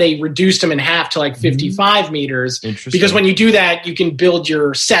 This time they reduced him in half to like 55 meters. Because when you do that, you can build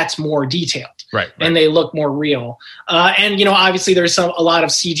your sets more detailed. Right. And they look more real. And, you know, obviously there's a lot of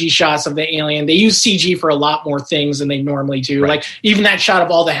CG shots of the alien. They use CG for a lot more things than they normally do. Like even that shot of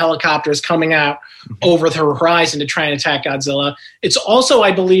all the helicopters coming out over the horizon to try and attack Godzilla. It's also,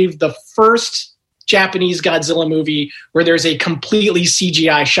 I believe, the first Japanese Godzilla movie where there's a completely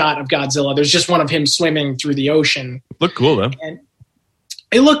CGI shot of Godzilla. There's just one of him swimming through the ocean. Looked cool, though. And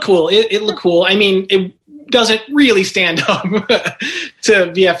it looked cool. It looked cool. I mean, it doesn't really stand up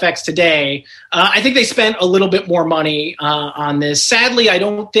to VFX today. I think they spent a little bit more money on this. Sadly, I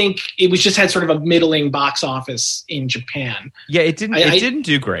don't think it was just had sort of a middling box office in Japan. Yeah, it didn't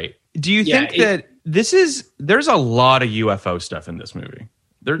do great. Do you think that there's a lot of UFO stuff in this movie?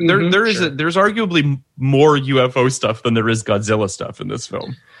 There's arguably more UFO stuff than there is Godzilla stuff in this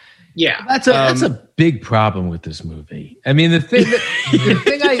film. Yeah, that's a big problem with this movie. I mean, the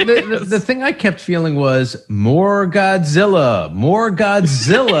thing I kept feeling was more Godzilla.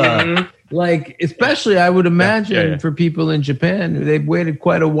 Like, especially I would imagine for people in Japan, they've waited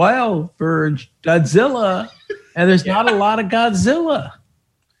quite a while for Godzilla, and there's not a lot of Godzilla.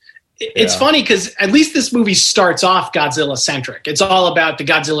 It's funny because at least this movie starts off Godzilla-centric. It's all about the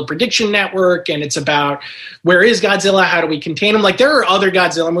Godzilla Prediction Network, and it's about where is Godzilla, how do we contain him? Like, there are other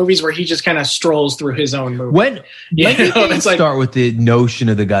Godzilla movies where he just kind of strolls through his own movie. When did they start with the notion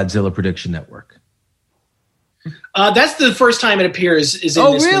of the Godzilla Prediction Network? That's the first time it appears. Is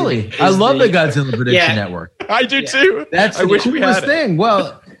in this really? movie, I love the Godzilla Prediction Network. I do too. That's the coolest thing.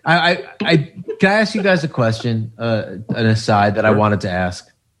 Well, I can I ask you guys a question, an aside that I wanted to ask?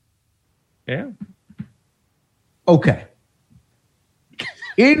 Yeah. Okay.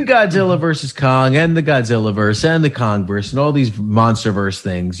 In Godzilla versus Kong and the Godzillaverse and the Kongverse and all these monsterverse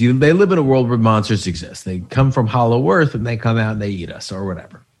things, they live in a world where monsters exist. They come from Hollow Earth and they come out and they eat us or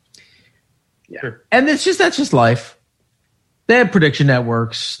whatever. Yeah. And that's just life. They have prediction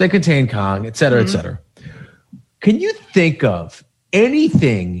networks. They contain Kong, et cetera, et cetera. Can you think of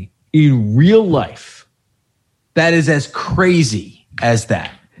anything in real life that is as crazy as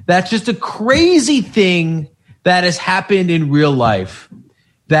that? That's just a crazy thing that has happened in real life.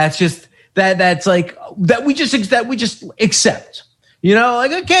 That's just that's like that we just accept. You know,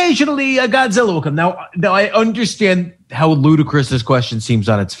 like occasionally a Godzilla will come. Now I understand how ludicrous this question seems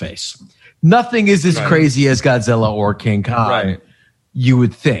on its face. Nothing is as crazy as Godzilla or King Kong, you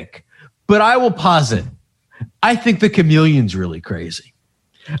would think. But I will posit, I think the chameleon's really crazy.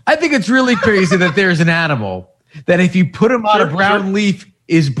 I think it's really crazy that there's an animal that if you put him on a brown leaf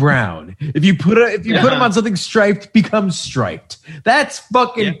is brown. If you put him on something striped, becomes striped. That's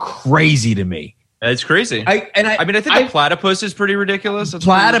fucking crazy to me. It's crazy. I think the platypus is pretty ridiculous.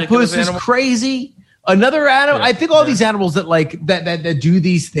 Platypus is crazy. Another animal. I think all these animals that like that do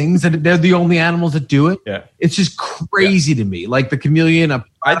these things, that they're the only animals that do it. Yeah. It's just crazy to me. Like the chameleon.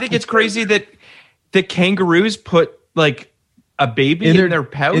 I think it's crazy that the kangaroos put like a baby in their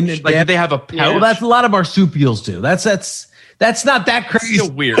pouch. Like they have a pouch. Well, that's a lot of marsupials do. That's not that crazy.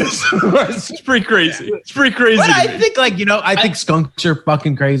 Still weird. It's pretty crazy. It's pretty crazy. But I think I think skunks are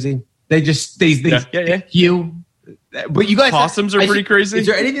fucking crazy. They just they you. But you guys, possums are pretty crazy. Is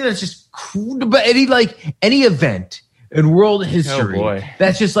there anything that's just cool? But any event in world history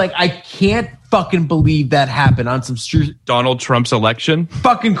that's just like, I can't fucking believe that happened on some street. Donald Trump's election.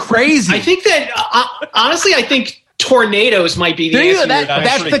 Fucking crazy. I think that honestly, I think tornadoes might be the answer.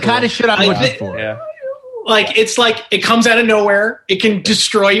 That's the kind of shit I'm looking for. Yeah. Like it's like it comes out of nowhere. It can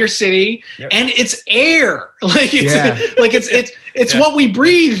destroy your city, and it's air. Like it's what we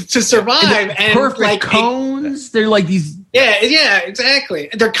breathe to survive. And perfect cones. They're like these. Yeah,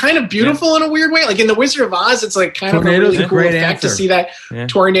 exactly. They're kind of beautiful in a weird way. Like in The Wizard of Oz, it's like kind of a really cool effect to see that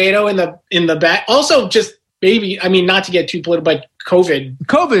tornado in the back. Also, just not to get too political, but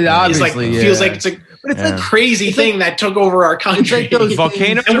COVID obviously feels like it's a crazy thing that took over our country. It's like those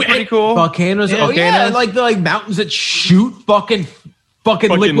volcanoes are pretty cool. Volcanoes, like the mountains that shoot fucking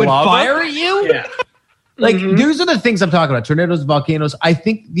liquid lava? Fire at you. Yeah. Like those are the things I'm talking about. Tornadoes, volcanoes. I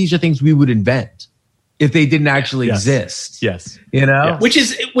think these are things we would invent if they didn't actually exist. Yes. You know?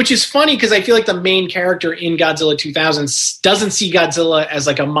 Yes. Which is funny because I feel like the main character in Godzilla 2000 doesn't see Godzilla as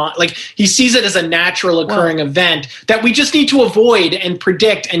like he sees it as a natural occurring event that we just need to avoid and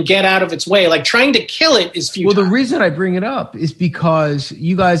predict and get out of its way. Like trying to kill it is futile. Well, the reason I bring it up is because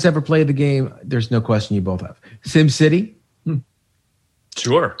you guys ever played the game, there's no question you both have, SimCity?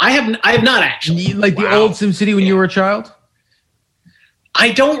 Sure. I have not actually. Like the old SimCity when you were a child?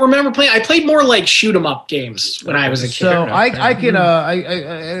 I don't remember playing. I played more like shoot 'em up games when I was a kid. So I can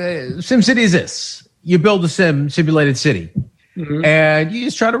SimCity is this: you build a simulated city, and you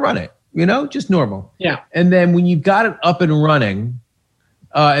just try to run it. Just normal. Yeah. And then when you've got it up and running,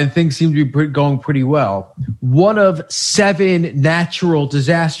 and things seem to be going pretty well, one of 7 natural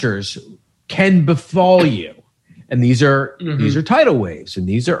disasters can befall you, and these are tidal waves, and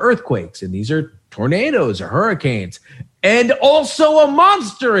these are earthquakes, and these are tornadoes or hurricanes. And also a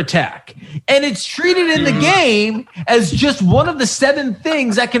monster attack. And it's treated in the game as just one of the 7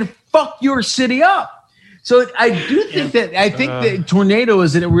 things that can fuck your city up. So I do think that tornado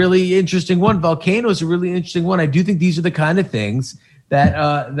is a really interesting one. Volcano is a really interesting one. I do think these are the kind of things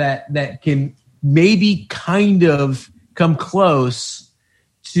that can maybe kind of come close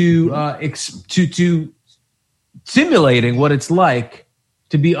to simulating what it's like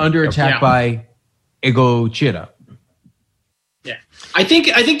to be under attack by Ego Chira. Yeah, I think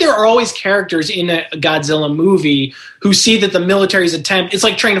there are always characters in a Godzilla movie who see that the military's attempt, it's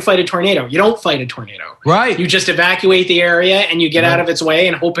like trying to fight a tornado. You don't fight a tornado. Right. You just evacuate the area and you get out of its way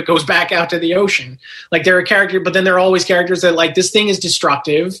and hope it goes back out to the ocean. Like there are characters, but then there are always characters that like, this thing is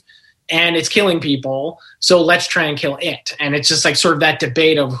destructive and it's killing people, so let's try and kill it. And it's just like sort of that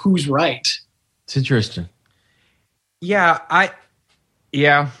debate of who's right. It's interesting. Yeah,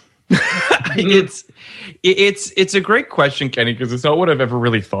 It's a great question, Kenny, because it's not what I've ever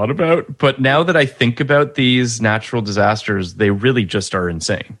really thought about. But now that I think about these natural disasters, they really just are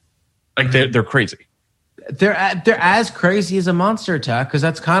insane. Like they're crazy. They're as crazy as a monster attack because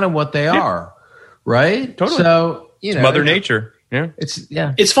that's kind of what they are, right? Totally. So it's Mother Nature. Yeah,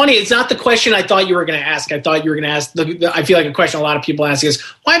 It's funny. It's not the question I thought you were going to ask. I thought you were going to ask. I feel like a question a lot of people ask is,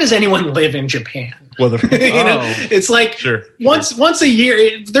 why does anyone live in Japan? Well, it's like once a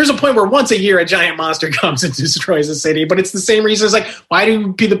year. There's a point where once a year a giant monster comes and destroys a city. But it's the same reason. It's like, why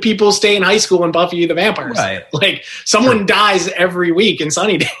do the people stay in high school in Buffy the Vampire Slayer? Right. Like someone dies every week in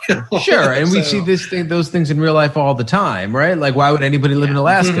Sunnydale. Sure, and we see those things in real life all the time, right? Like, why would anybody live in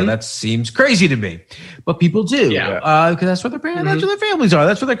Alaska? That seems crazy to me, but people do, because that's where their parents, that's where their families are,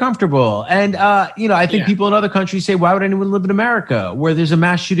 that's where they're comfortable. And I think people in other countries say, why would anyone live in America, where there's a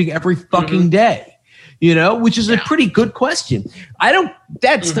mass shooting every fucking day? Which is a pretty good question. I don't,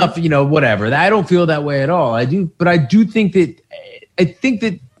 that stuff, whatever. I don't feel that way at all. I do think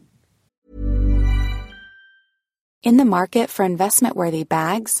that. In the market for investment-worthy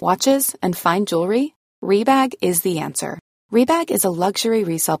bags, watches, and fine jewelry, Rebag is the answer. Rebag is a luxury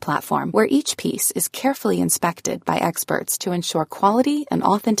resale platform where each piece is carefully inspected by experts to ensure quality and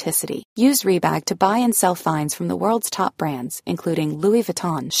authenticity. Use Rebag to buy and sell finds from the world's top brands, including Louis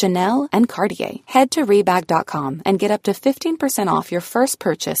Vuitton, Chanel, and Cartier. Head to Rebag.com and get up to 15% off your first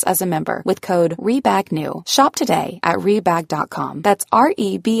purchase as a member with code REBAGNEW. Shop today at Rebag.com. That's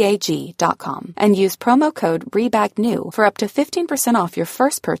REBAG.com. And use promo code REBAGNEW for up to 15% off your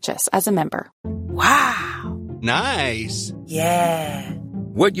first purchase as a member. Wow. Nice. Yeah.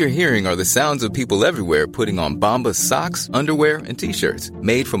 What you're hearing are the sounds of people everywhere putting on Bombas socks, underwear, and T-shirts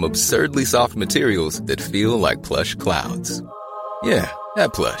made from absurdly soft materials that feel like plush clouds. Yeah,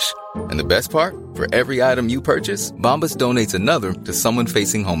 that plush. And the best part? For every item you purchase, Bombas donates another to someone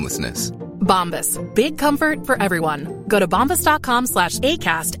facing homelessness. Bombas. Big comfort for everyone. Go to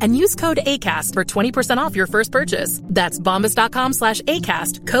bombas.com/ACAST and use code ACAST for 20% off your first purchase. That's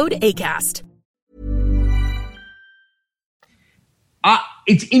bombas.com/ACAST. Code ACAST.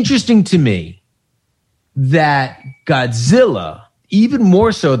 It's interesting to me that Godzilla, even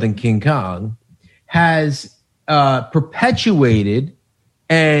more so than King Kong, has perpetuated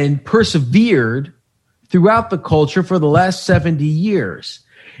and persevered throughout the culture for the last 70 years.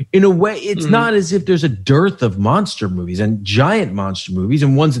 In a way, it's not as if there's a dearth of monster movies and giant monster movies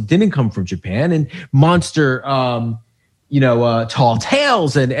and ones that didn't come from Japan and monster, tall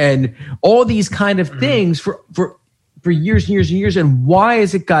tales and all these kind of things for years and years and years. And why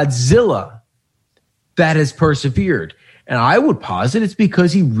is it Godzilla that has persevered? And I would posit it's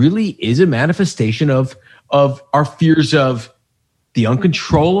because he really is a manifestation of our fears of the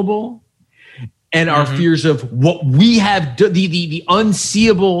uncontrollable and our fears of what we have, the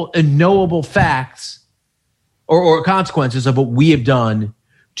unseeable and knowable facts or consequences of what we have done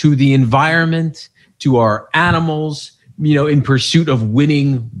to the environment, to our animals, in pursuit of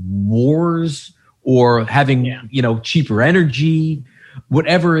winning wars or having, cheaper energy,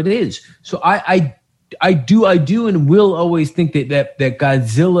 whatever it is. So I do and will always think that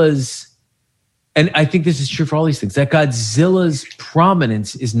Godzilla's, and I think this is true for all these things, that Godzilla's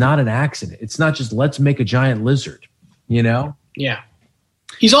prominence is not an accident. It's not just let's make a giant lizard, Yeah.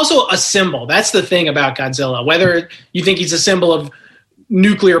 He's also a symbol. That's the thing about Godzilla. Whether you think he's a symbol of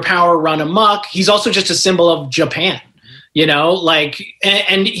nuclear power run amok, he's also just a symbol of Japan.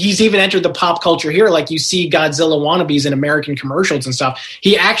 And he's even entered the pop culture here. Like you see Godzilla wannabes in American commercials and stuff.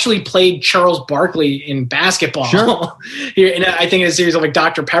 He actually played Charles Barkley in basketball. Sure. And I think in a series of like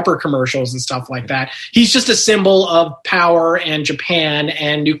Dr. Pepper commercials and stuff like that. He's just a symbol of power and Japan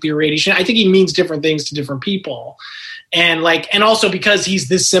and nuclear radiation. I think he means different things to different people. And also because he's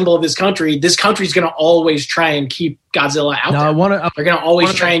this symbol of this country's going to always try and keep Godzilla out there. They're going to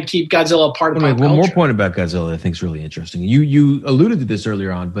always try and keep Godzilla a part of pop culture. One more point about Godzilla I think is really interesting. You alluded to this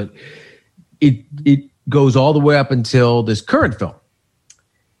earlier on, but it goes all the way up until this current film.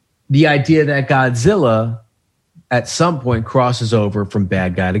 The idea that Godzilla at some point crosses over from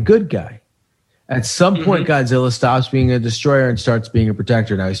bad guy to good guy. At some point, Godzilla stops being a destroyer and starts being a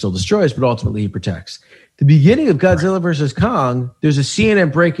protector. Now he still destroys, but ultimately he protects. The beginning of Godzilla versus Kong, there's a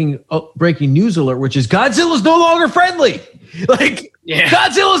CNN breaking news alert, which is Godzilla's no longer friendly.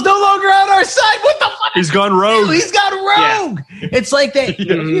 Godzilla's no longer on our side. What the fuck? He's gone rogue. He's gone rogue. Yeah. It's like that,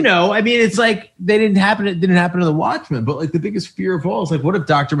 it's like it didn't happen to The Watchmen, but like the biggest fear of all is like, what if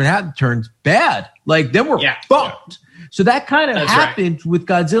Dr. Manhattan turns bad? Like then we're fucked. So that kind of happened with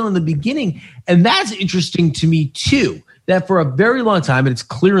Godzilla in the beginning. And that's interesting to me too. That for a very long time, and it's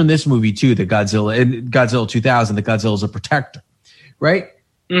clear in this movie too, that Godzilla 2000, that Godzilla is a protector, right?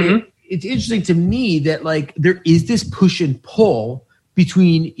 It's interesting to me that like there is this push and pull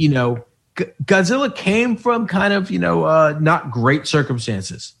between, Godzilla came from kind of, not great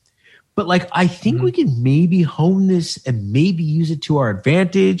circumstances. But like, I think we can maybe hone this and maybe use it to our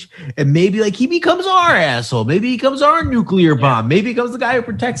advantage. And maybe like he becomes our asshole. Maybe he becomes our nuclear bomb. Maybe he becomes the guy who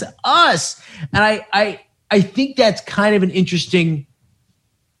protects us. And I think that's kind of an interesting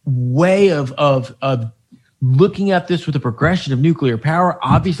way of looking at this with the progression of nuclear power.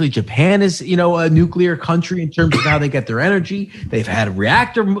 Obviously, Japan is, a nuclear country in terms of how they get their energy. They've had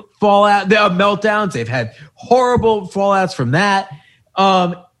reactor meltdowns. They've had horrible fallouts from that.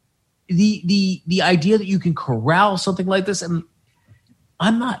 The idea that you can corral something like this, and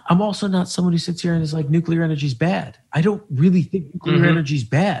I'm also not someone who sits here and is like, nuclear energy is bad. I don't really think nuclear energy is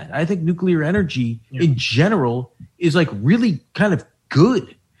bad. I think nuclear energy in general is like really kind of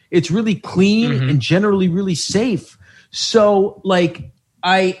good. It's really clean and generally really safe. So like,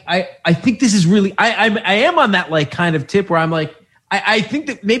 I think this is really, I am on that like kind of tip where I'm like, I think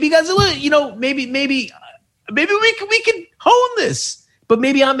that maybe Godzilla, maybe we can hone this, but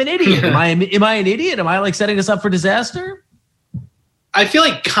maybe I'm an idiot. Am I an idiot? Am I like setting us up for disaster? I feel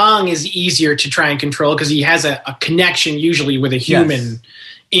like Kong is easier to try and control because he has a connection usually with a human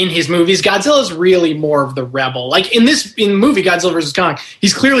in his movies. Godzilla's really more of the rebel. Like in the movie Godzilla vs. Kong,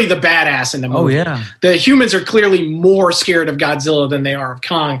 he's clearly the badass in the movie. Oh, yeah. The humans are clearly more scared of Godzilla than they are of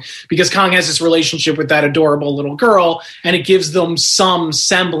Kong because Kong has this relationship with that adorable little girl, and it gives them some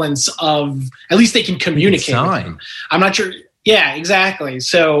semblance of, at least they can communicate with him. I'm not sure. Yeah, exactly.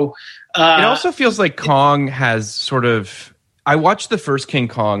 So it also feels like Kong has sort of... I watched the first King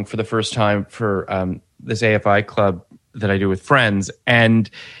Kong for the first time for this AFI club that I do with friends, and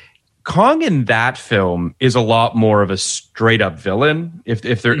Kong in that film is a lot more of a straight up villain,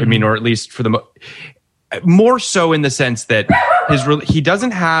 if there, I mean, or at least for the more so in the sense that he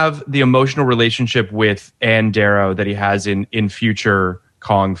doesn't have the emotional relationship with Ann Darrow that he has in future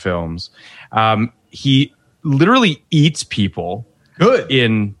Kong films. He literally eats people. Good.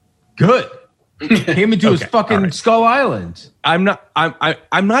 Came into his fucking Skull Island. I'm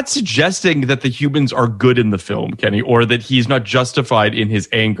not suggesting that the humans are good in the film, Kenny, or that he's not justified in his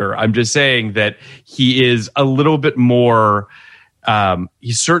anger. I'm just saying that he is a little bit more.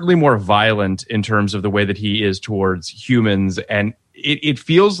 He's certainly more violent in terms of the way that he is towards humans, and it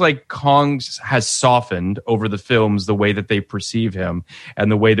feels like Kong has softened over the films, the way that they perceive him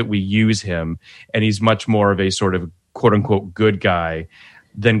and the way that we use him, and he's much more of a sort of quote unquote good guy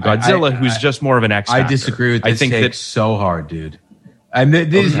than Godzilla, who's just more of an X factor. I disagree with this take so hard, dude.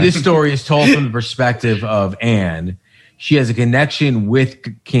 This story is told from the perspective of Anne. She has a connection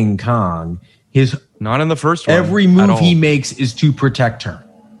with King Kong. Not in the first one. Every move he makes is to protect her.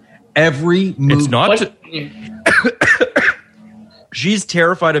 Every move. It's not. She's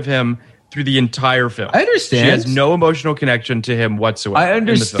terrified of him through the entire film. I understand. She has no emotional connection to him whatsoever. I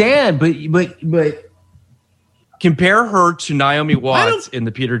understand, but compare her to Naomi Watts in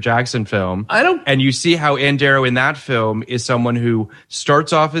the Peter Jackson film. And you see how Ann Darrow in that film is someone who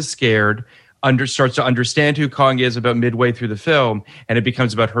starts off as scared, starts to understand who Kong is about midway through the film, and it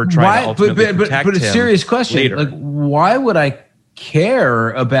becomes about her trying to ultimately protect him. But a serious question, later. Like, why would I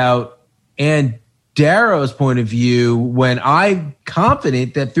care about Ann Darrow's point of view when I'm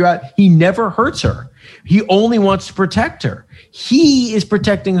confident that throughout he never hurts her? He only wants to protect her. He is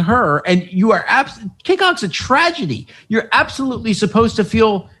protecting her, and you are King Kong's a tragedy. You're absolutely supposed to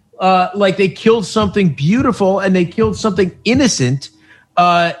feel like they killed something beautiful and they killed something innocent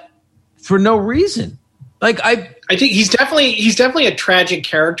for no reason. Like I think he's definitely a tragic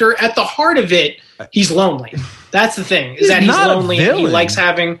character. At the heart of it, he's lonely. That's the thing. Is that he's lonely and he likes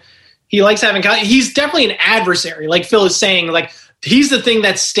having. He's definitely an adversary. Like Phil is saying, like. He's the thing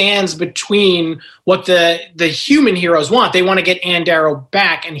that stands between what the human heroes want. They want to get Ann Darrow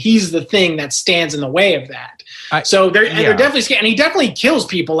back, and he's the thing that stands in the way of that. They're definitely scared, and he definitely kills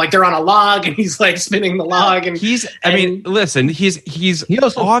people. Like they're on a log, and he's like spinning the log. And listen, he's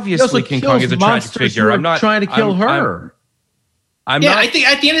obviously King Kong is a tragic figure. I'm not trying to kill her. I think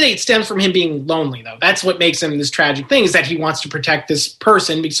at the end of the day, it stems from him being lonely, though. That's what makes him this tragic thing, is that he wants to protect this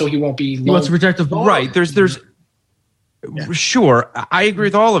person so he won't be lonely. He wants to protect the dog. Right. Yeah. Sure, I agree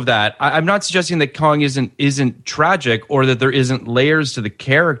with all of that. I'm not suggesting that Kong isn't tragic or that there isn't layers to the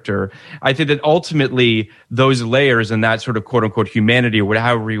character. I think that ultimately those layers and that sort of quote unquote humanity, or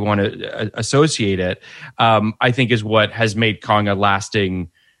however you want to associate it, I think is what has made Kong a lasting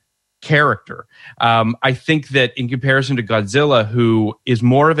character. I think that in comparison to Godzilla, who is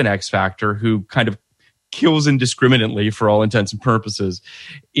more of an X factor, who kind of kills indiscriminately for all intents and purposes,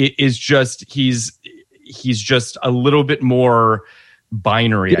 it is just he's just a little bit more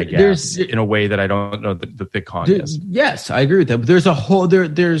binary, I guess, in a way that I don't know that Kong is. Yes, I agree with that. But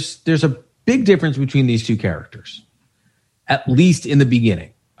there's a big difference between these two characters, at least in the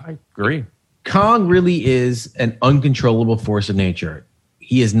beginning. I agree. Kong really is an uncontrollable force of nature.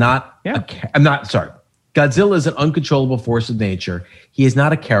 He is not. I'm not sorry. Godzilla is an uncontrollable force of nature. He is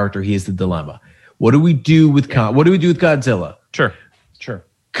not a character. He is the dilemma. What do we do with Kong? What do we do with Godzilla? Sure.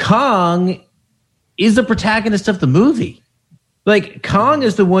 Kong is the protagonist of the movie. Like, Kong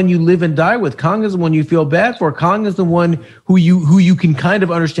is the one you live and die with. Kong is the one you feel bad for. Kong is the one who you can kind of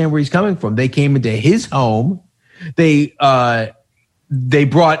understand where he's coming from. They came into his home. They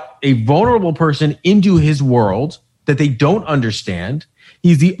brought a vulnerable person into his world that they don't understand.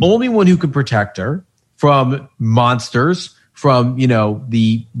 He's the only one who can protect her from monsters, from,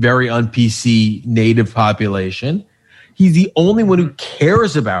 the very un-PC native population. He's the only one who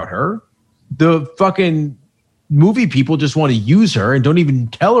cares about her. The fucking movie people just want to use her and don't even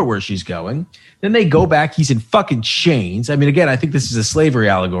tell her where she's going. Then they go back. He's in fucking chains. I mean, again, I think this is a slavery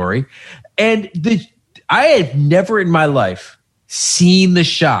allegory. And I have never in my life seen the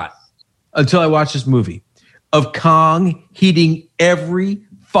shot until I watched this movie of Kong hitting every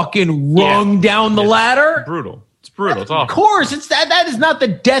fucking rung down the ladder. Brutal. It's brutal. It's awful. Of course, it's that is not the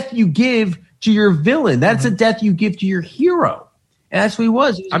death you give to your villain. That's a death you give to your hero. And that's what he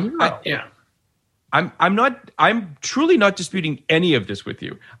was. He was a hero. I'm truly not disputing any of this with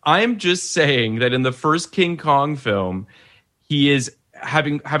you. I'm just saying that in the first King Kong film, he is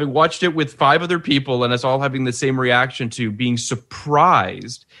having watched it with 5 other people and us all having the same reaction to being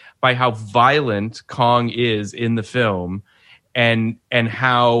surprised by how violent Kong is in the film and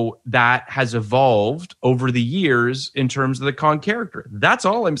how that has evolved over the years in terms of the Kong character. That's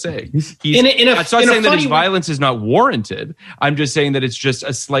all I'm saying. I'm not saying that his violence is not warranted. I'm just saying that it's just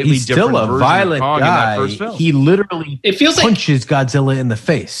a slightly different version of Kong in that first film. He literally punches Godzilla in the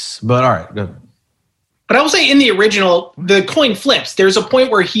face. But all right, go ahead. But I will say in the original, the coin flips. There's a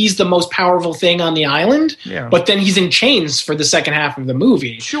point where he's the most powerful thing on the island, but then he's in chains for the second half of the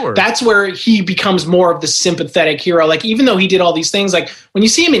movie. Sure. That's where he becomes more of the sympathetic hero. Like, even though he did all these things, like when you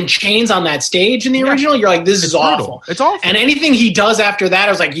see him in chains on that stage in the original, you're like, this is awful. It's awful. And anything he does after that, I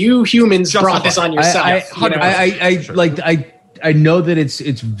was like, you humans brought this on yourself. I know that it's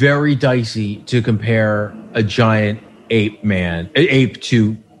very dicey to compare a giant ape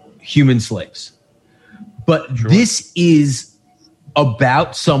to human slaves. But this is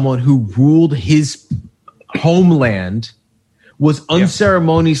about someone who ruled his homeland, was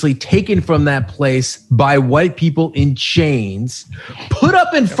unceremoniously taken from that place by white people in chains, put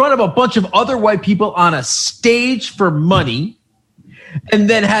up in front of a bunch of other white people on a stage for money, and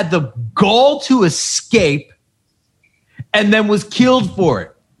then had the gall to escape, and then was killed for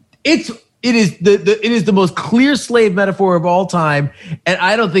it. It is the most clear slave metaphor of all time, and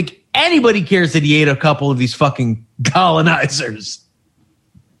I don't think anybody cares that he ate a couple of these fucking colonizers.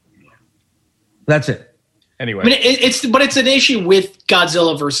 That's it. Anyway, I mean, it's an issue with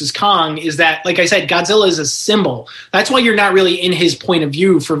Godzilla versus Kong is that, like I said, Godzilla is a symbol. That's why you're not really in his point of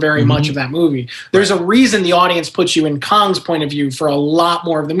view for very much of that movie. There's a reason the audience puts you in Kong's point of view for a lot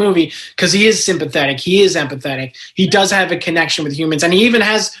more of the movie, because he is sympathetic, he is empathetic, he does have a connection with humans, and he even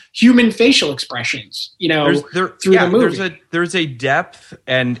has human facial expressions. Through the movie. There's a depth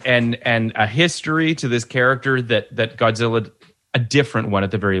and a history to this character that Godzilla, a different one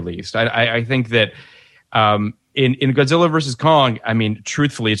at the very least. I think that. In Godzilla versus Kong, I mean,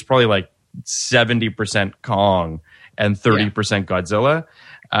 truthfully, it's probably like 70% Kong and 30% Godzilla,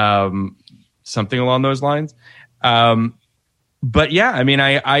 something along those lines. But yeah, I mean,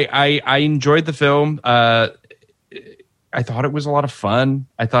 I enjoyed the film. I thought it was a lot of fun.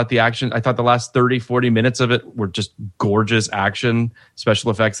 I thought the last 30, 40 minutes of it were just gorgeous action,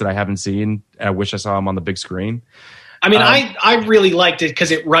 special effects that I haven't seen. I wish I saw them on the big screen. I mean, I really liked it because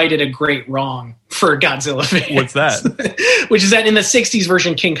it righted a great wrong for Godzilla fans. What's that? Which is that in the 60s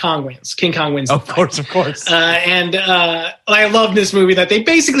version, King Kong wins. King Kong wins. Of course. And I love this movie that they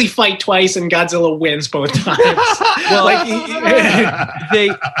basically fight twice and Godzilla wins both times. Well,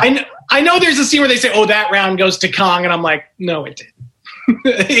 I know there's a scene where they say, "Oh, that round goes to Kong," and I'm like, "No, it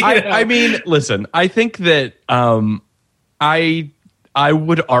didn't." I mean, listen. I think that I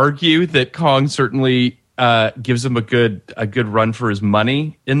would argue that Kong certainly. Gives him a good run for his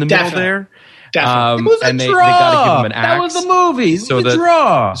money in the middle there. Definitely. It was a draw. They got to give him an axe. That was the movie. It was a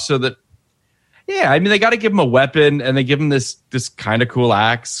draw. I mean, they got to give him a weapon, and they give him this kind of cool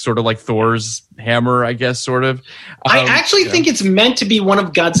axe, sort of like Thor's hammer, I guess, sort of. I actually think it's meant to be one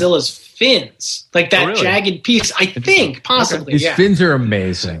of Godzilla's fins, like that jagged piece. I think possibly. His fins are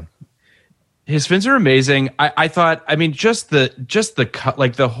amazing. His fins are amazing. I thought, I mean, just the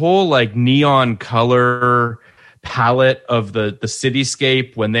like the whole like neon color palette of the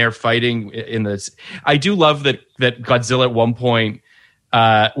cityscape when they're fighting in this. I do love that Godzilla at one point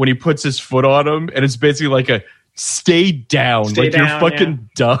when he puts his foot on him and it's basically like a stay down, you're fucking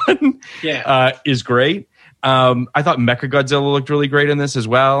done. Is great. I thought Mechagodzilla looked really great in this as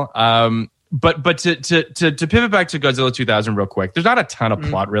well. But to pivot back to Godzilla 2000 real quick, there's not a ton of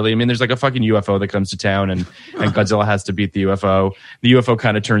plot really. I mean, there's like a fucking UFO that comes to town and Godzilla has to beat the UFO. The UFO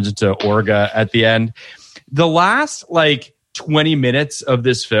kind of turns into Orga at the end. The last like 20 minutes of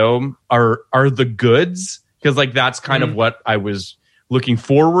this film are the goods, because like that's kind of what I was looking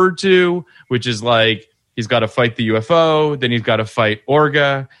forward to, which is like he's got to fight the UFO, then he's got to fight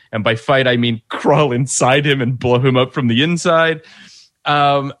Orga, and by fight I mean crawl inside him and blow him up from the inside.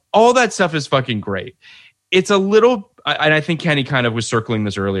 All that stuff is fucking great. It's a little, and I think Kenny kind of was circling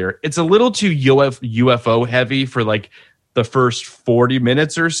this earlier, it's a little too UFO heavy for like the first 40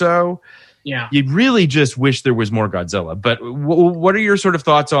 minutes or so. Yeah. You really just wish there was more Godzilla. But what are your sort of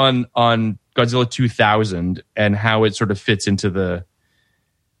thoughts on Godzilla 2000 and how it sort of fits into the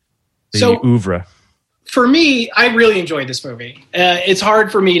oeuvre? for me, I really enjoyed this movie. It's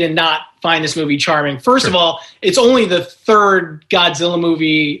hard for me to not find this movie charming. First of all, it's only the third Godzilla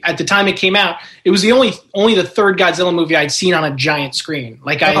movie. At the time it came out, it was the only the third Godzilla movie I'd seen on a giant screen.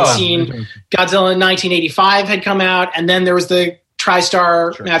 Like I had seen Godzilla in 1985 had come out, and then there was the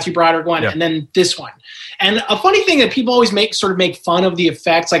TriStar Matthew Broderick one, and then this one. And a funny thing that people always make fun of the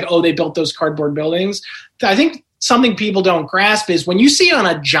effects, like, oh, they built those cardboard buildings. I think something people don't grasp is when you see it on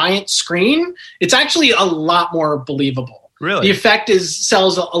a giant screen, it's actually a lot more believable. Really? The effect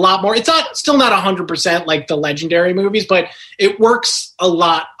sells a lot more. It's still not 100% like the legendary movies, but it works a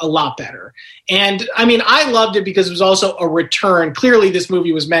lot better. And I mean, I loved it because it was also a return. Clearly this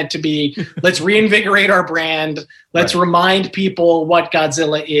movie was meant to be, let's reinvigorate our brand. Let's remind people what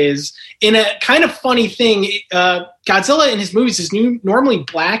Godzilla is. In a kind of funny thing, Godzilla in his movies is normally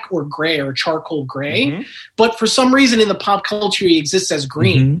black or gray or charcoal gray, but for some reason in the pop culture he exists as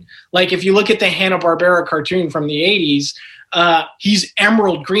green. Like if you look at the Hanna-Barbera cartoon from the 80s, he's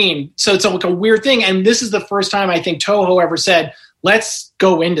emerald green. So it's like a weird thing. And this is the first time I think Toho ever said, let's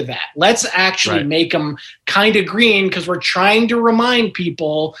go into that. Let's actually make them kind of green because we're trying to remind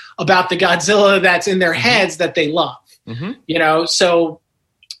people about the Godzilla that's in their heads that they love. You know, so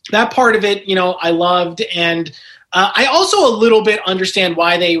that part of it, you know, I loved. And I also a little bit understand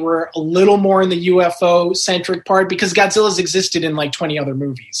why they were a little more in the UFO-centric part because Godzilla's existed in like 20 other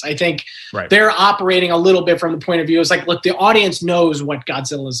movies. I think they're operating a little bit from the point of view. It's like, look, the audience knows what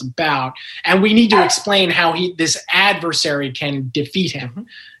Godzilla is about, and we need to explain how this adversary can defeat him,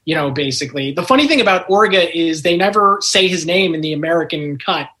 you know, basically. The funny thing about Orga is they never say his name in the American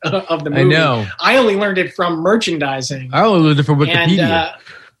cut of the movie. I know. I only learned it from merchandising. I only learned it from Wikipedia.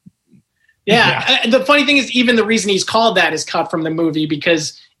 And the funny thing is, even the reason he's called that is cut from the movie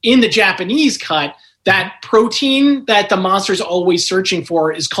because in the Japanese cut, that protein that the monster's always searching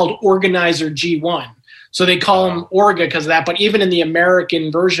for is called Organizer G1. So they call him Orga because of that. But even in the American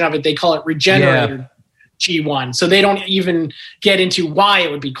version of it, they call it Regenerator G1. So they don't even get into why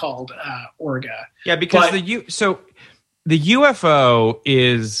it would be called Orga. Yeah, because the UFO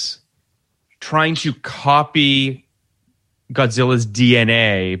is trying to copy Godzilla's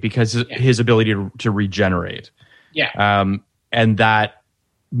DNA because his ability to regenerate. And that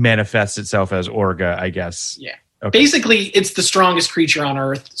manifests itself as Orga, I guess. Basically, it's the strongest creature on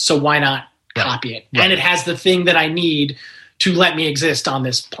Earth, so why not copy it? And it has the thing that I need to let me exist on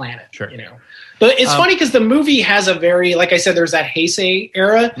this planet. You know, but it's funny because the movie has a very, like I said, there's that Heisei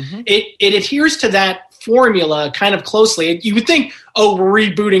era. It adheres to that formula kind of closely. You would think, oh, we're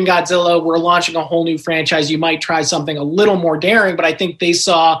rebooting Godzilla, we're launching a whole new franchise, you might try something a little more daring, but I think they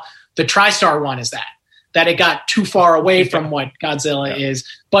saw the TriStar one as that it got too far away from what Godzilla is.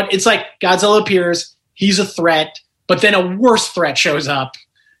 But it's like Godzilla appears, he's a threat, but then a worse threat shows up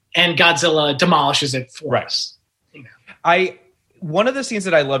and Godzilla demolishes it for us. You know? One of the scenes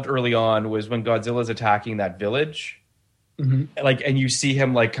that I loved early on was when Godzilla's attacking that village. Like, and you see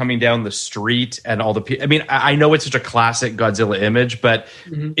him like coming down the street and all the people. I mean, I know it's such a classic Godzilla image, but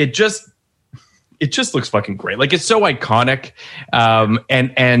it just looks fucking great. Like, it's so iconic.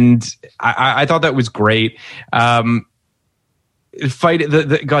 And I thought that was great.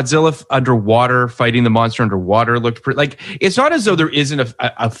 The Godzilla underwater fighting the monster underwater looked pretty, like, it's not as though there isn't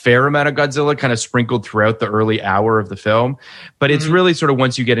a fair amount of Godzilla kind of sprinkled throughout the early hour of the film, but it's really sort of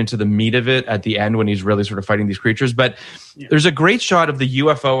once you get into the meat of it at the end when he's really sort of fighting these creatures. But there's a great shot of the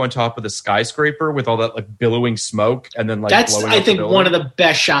UFO on top of the skyscraper with all that like billowing smoke and then like that's I think one of the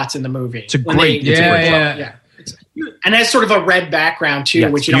best shots in the movie. It's a great shot. And has sort of a red background too,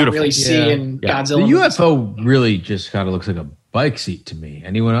 which you don't really see in Godzilla. The UFO really just kind of looks like a bike seat to me.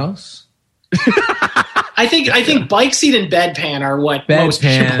 Anyone else? I think bike seat and bedpan are what most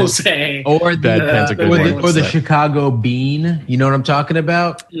people say. Or the Chicago bean. You know what I'm talking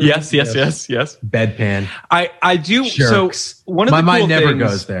about? Yes. Bedpan. I do. Jerks. So one of my the mind cool never things,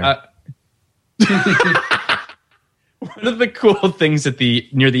 goes there. One of the cool things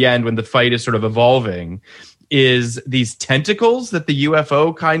near the end when the fight is sort of evolving is these tentacles that the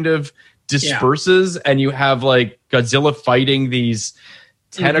UFO kind of disperses, and you have like Godzilla fighting these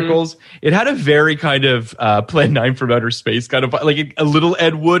tentacles. It had a very kind of Plan 9 from Outer Space kind of like a little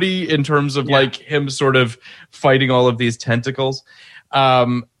Ed Woody in terms of like him sort of fighting all of these tentacles.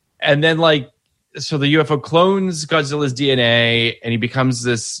 And then like, so the UFO clones Godzilla's DNA and he becomes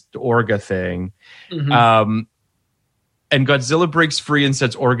this Orga thing. And Godzilla breaks free and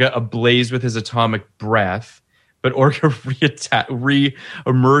sets Orga ablaze with his atomic breath. But Orga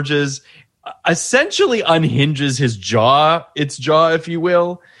re-emerges, essentially unhinges its jaw, if you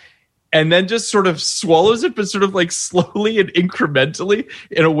will, and then just sort of swallows it, but sort of like slowly and incrementally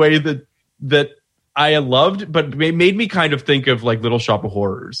in a way that I loved, but it made me kind of think of like Little Shop of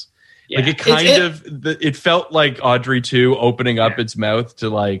Horrors. Yeah. Like it felt like Audrey 2 opening up its mouth to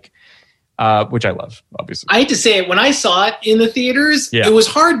like, which I love, obviously. I hate to say it, when I saw it in the theaters, it was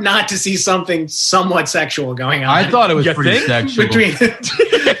hard not to see something somewhat sexual going on. I thought it was pretty sexual.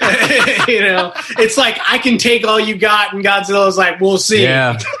 It's like, I can take all you got, and Godzilla's like, we'll see.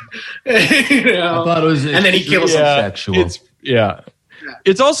 Yeah. I thought it was, and then he kills him. Sexual.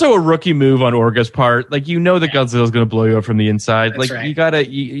 It's also a rookie move on Orga's part. Like, that Godzilla's going to blow you up from the inside. That's like, right. You gotta.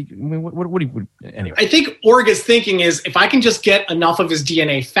 Anyway, I think Orga's thinking is, if I can just get enough of his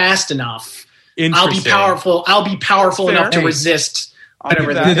DNA fast enough, I'll be powerful. I'll be powerful enough to resist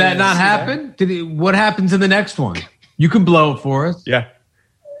whatever that is. Did that not happen? What happens in the next one? You can blow it for us. Yeah.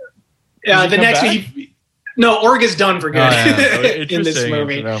 Yeah. The next one. No, Orga's done for good in this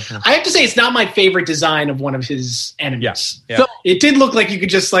movie. I have to say, it's not my favorite design of one of his enemies. Yeah. So it did look like you could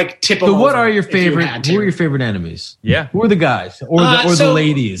just like tip him over. So what are your favorite? Who are your favorite enemies? Yeah. Who are the guys or the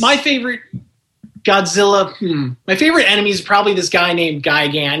ladies? My favorite Godzilla. My favorite enemy is probably this guy named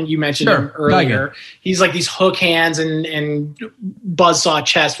Gigan. You mentioned him earlier. Gigan. He's like these hook hands and buzzsaw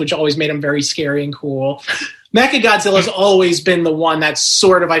chest, which always made him very scary and cool. Mechagodzilla's always been the one that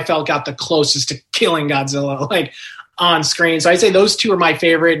sort of, I felt, got the closest to killing Godzilla, like, on screen. So I'd say those two are my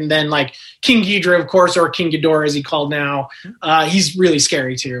favorite. And then, like, King Ghidorah, of course, or King Ghidorah as he called now. He's really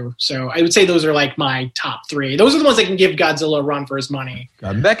scary too. So I would say those are like my top three. Those are the ones that can give Godzilla a run for his money.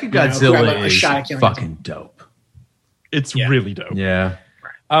 Mechagodzilla is fucking dope. It's really dope. Yeah.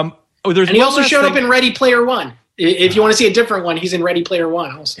 And he also showed up in Ready Player One. If you want to see a different one, he's in Ready Player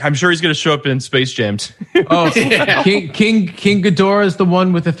One also. I'm sure he's going to show up in Space Jam. King Ghidorah is the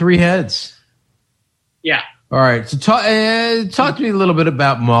one with the 3 heads. Yeah. All right. So talk to me a little bit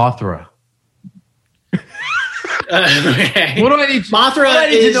about Mothra. Okay. What do I need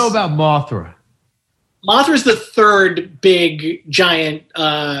to know about Mothra? Mothra is the third big giant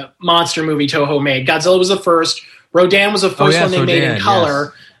monster movie Toho made. Godzilla was the first. Rodan was the first one they made in color.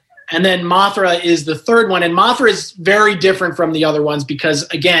 Yes. And then Mothra is the third one. And Mothra is very different from the other ones because,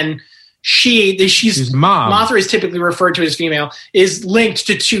 again, she's mom. Mothra is typically referred to as female, is linked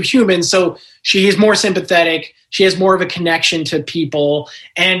to 2 humans. So she is more sympathetic. She has more of a connection to people.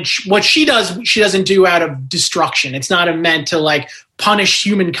 And what she does, she doesn't do out of destruction. It's not meant to, like, punish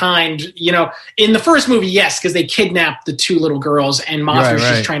humankind. You know, in the first movie, yes, because they kidnapped the 2 little girls, and Mothra's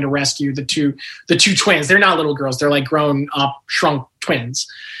just trying to rescue the two twins. They're not little girls. They're like grown up, shrunk twins.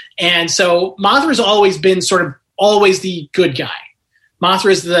 And so Mothra's always been always the good guy.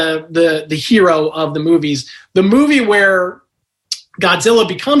 Mothra is the hero of the movies. The movie where Godzilla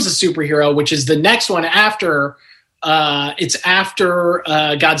becomes a superhero, which is the next one after Godzilla,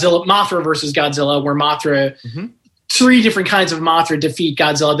 Mothra versus Godzilla, where Mothra, 3 different kinds of Mothra defeat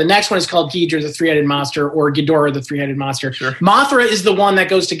Godzilla. The next one is called Ghidorah, the 3-headed monster, or Ghidorah, the 3-headed monster. Sure. Mothra is the one that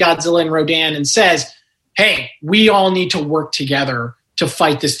goes to Godzilla and Rodan and says, hey, we all need to work together to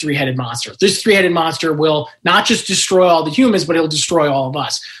fight this 3-headed monster. This 3-headed monster will not just destroy all the humans, but it'll destroy all of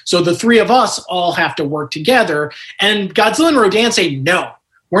us. So the 3 of us all have to work together. And Godzilla and Rodan say, no,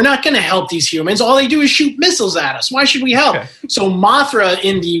 we're not going to help these humans. All they do is shoot missiles at us. Why should we help? Okay. So Mothra,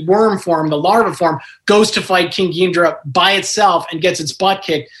 in the worm form, the larva form, goes to fight King Ghidorah by itself and gets its butt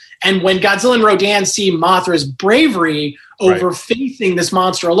kicked. And when Godzilla and Rodan see Mothra's bravery over facing this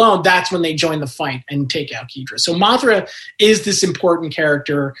monster alone, that's when they join the fight and take out Ghidorah. So Mothra is this important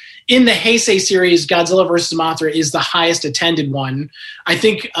character. In the Heisei series, Godzilla vs. Mothra is the highest attended one. I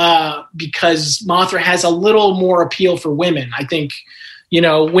think because Mothra has a little more appeal for women. I think,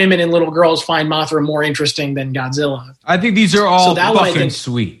 women and little girls find Mothra more interesting than Godzilla. I think these are all fucking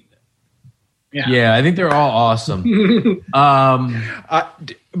sweet. Yeah, I think they're all awesome.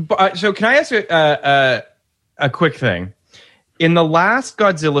 So can I ask a quick thing? In the last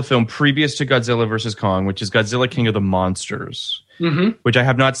Godzilla film, previous to Godzilla vs. Kong, which is Godzilla King of the Monsters, which I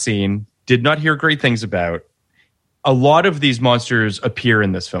have not seen, did not hear great things about, a lot of these monsters appear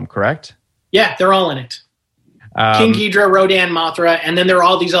in this film, correct? Yeah, they're all in it. King Ghidorah, Rodan, Mothra, and then there are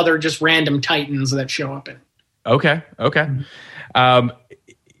all these other just random titans that show up in it. Okay.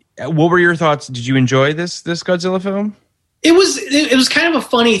 What were your thoughts? Did you enjoy this Godzilla film? It was kind of a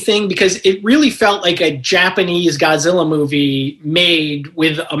funny thing because it really felt like a Japanese Godzilla movie made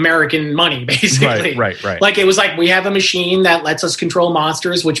with American money, basically. Right. Like, it was like, we have a machine that lets us control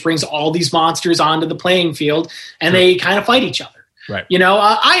monsters, which brings all these monsters onto the playing field, and they kind of fight each other. Right.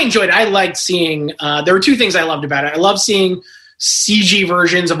 I enjoyed it. I liked seeing, there were 2 things I loved about it. I loved seeing CG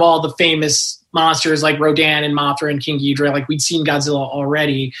versions of all the famous monsters like Rodan and Mothra and King Ghidorah. Like, we'd seen Godzilla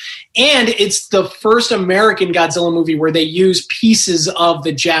already. And it's the first American Godzilla movie where they use pieces of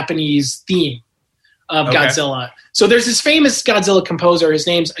the Japanese theme. of Godzilla. So there's this famous Godzilla composer. His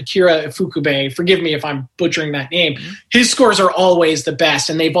name's Akira Ifukube. Forgive me if I'm butchering that name. His scores are always the best,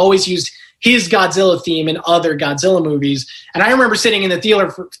 and they've always used his Godzilla theme in other Godzilla movies. And I remember sitting in the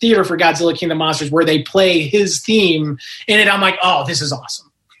theater for Godzilla King of the Monsters where they play his theme in it. I'm like, oh, this is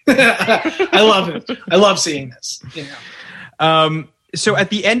awesome. I love it. I love seeing this. You know? So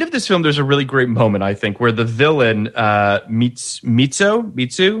at the end of this film, there's a really great moment, I think, where the villain,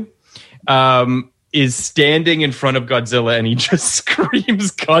 Mitsu, is standing in front of Godzilla and he just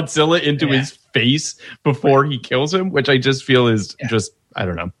screams Godzilla into his face before he kills him, which I just feel is just, I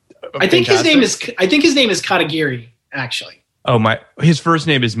don't know. I think his name is Katagiri, actually. Oh, his first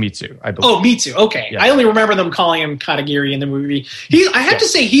name is Mitsu, I believe. Oh, Mitsu. Okay. Yeah. I only remember them calling him Katagiri in the movie. I have to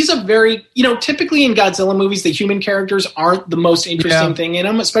say, he's a very, typically in Godzilla movies, the human characters aren't the most interesting thing in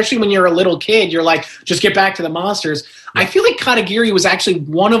them, especially when you're a little kid. You're like, just get back to the monsters. Yeah. I feel like Katagiri was actually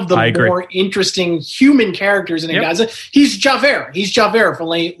one of the more interesting human characters in Godzilla. He's Javert. He's Javert from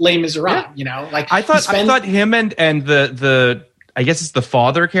Les Miserables, I thought him and the I guess it's the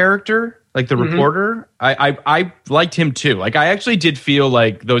father character, like the reporter. I liked him too. Like I actually did feel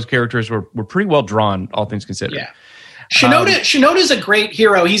like those characters were pretty well drawn, all things considered. Yeah. Shinoda's a great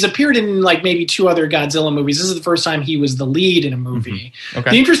hero. He's appeared in like maybe 2 other Godzilla movies. This is the first time he was the lead in a movie.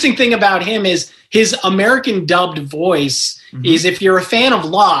 The interesting thing about him is his American dubbed voice is, if you're a fan of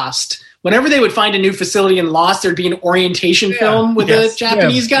Lost, whenever they would find a new facility in Lost, there'd be an orientation film with a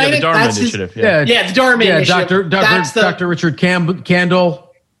Japanese guy in it. The Dharma Initiative. The Dharma Initiative. Dr. Richard Candle.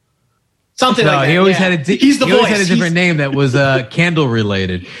 Something like that. He always had he's the voice. He always had a different name that was Candle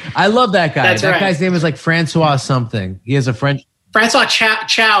related. I love that guy. That's that right. guy's name is like Francois something. He has a French. Francois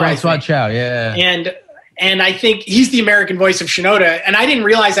Chow. Francois Chow, yeah. And I think he's the American voice of Shinoda. And I didn't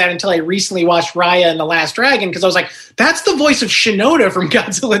realize that until I recently watched Raya and the Last Dragon, because I was like, that's the voice of Shinoda from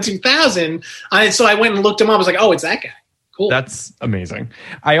Godzilla 2000. So I went and looked him up. I was like, oh, it's that guy. Cool. That's amazing.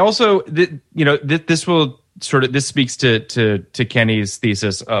 I also, this speaks to Kenny's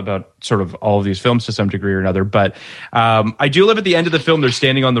thesis about sort of all of these films to some degree or another. But I do love at the end of the film, they're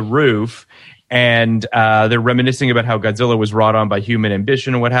standing on the roof and they're reminiscing about how Godzilla was wrought on by human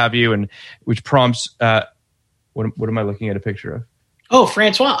ambition and what have you, and which prompts what am I looking at a picture of? Oh,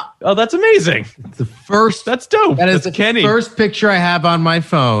 Francois. Oh, that's amazing. That's dope. That's the Kenny. First picture I have on my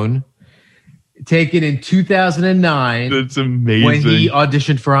phone, taken in 2009. That's amazing. When he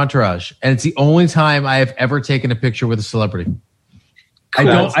auditioned for Entourage, and it's the only time I have ever taken a picture with a celebrity.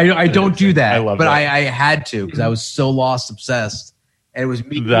 I don't do that, I love but that. I had to because I was so Lost obsessed, and it was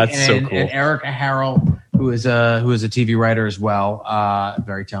me so cool. and Erica Harrell, who is a TV writer as well, a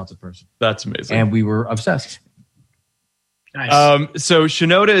very talented person. That's amazing, and we were obsessed. Nice. So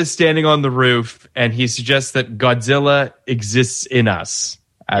Shinoda is standing on the roof, and he suggests that Godzilla exists in us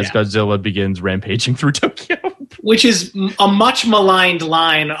as Godzilla begins rampaging through Tokyo. Which is a much maligned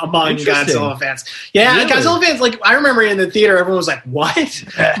line among Godzilla fans. Yeah, really? Godzilla fans, like, I remember in the theater, everyone was like, what?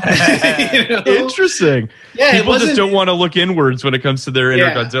 Interesting. Yeah, people just don't want to look inwards when it comes to their inner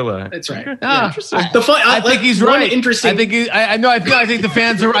Godzilla. That's right. Interesting. I think he's right. Interesting. I think the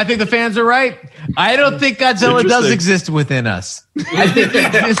fans are. I think the fans are right. I don't think Godzilla does exist within us. I think he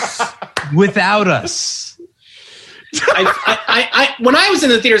exists without us. When I was in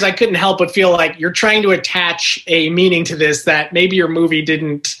the theaters, I couldn't help but feel like you're trying to attach a meaning to this that maybe your movie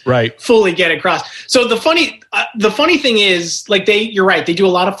didn't fully get across. So the funny thing is, like, you're right, they do a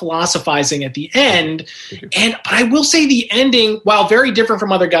lot of philosophizing at the end, but I will say the ending, while very different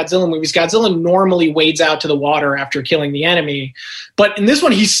from other Godzilla movies, Godzilla normally wades out to the water after killing the enemy, but in this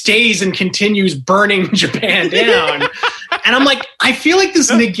one he stays and continues burning Japan down. And I'm like, I feel like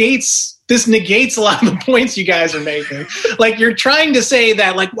this negates a lot of the points you guys are making. Like, you're trying to say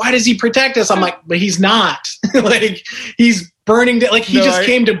that, like, why does he protect us? I'm like, but he's not. Like, he's burning down. Like, he just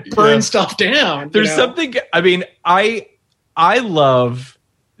came to burn stuff down. There's something. I mean, I love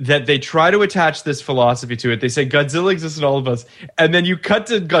that they try to attach this philosophy to it. They say Godzilla exists in all of us, and then you cut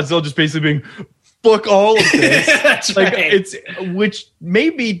to Godzilla just basically being, fuck all of this. That's like, right. Which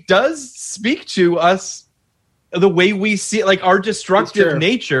maybe does speak to us the way we see it, like our destructive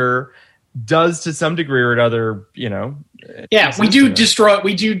nature does to some degree or another, Yeah, we do destroy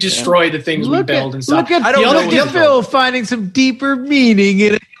the things we build and stuff. Look at Phil finding some deeper meaning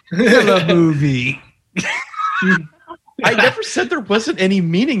in a movie. I never said there wasn't any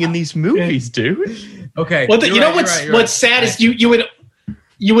meaning in these movies, dude. Okay. Well, what's sad is you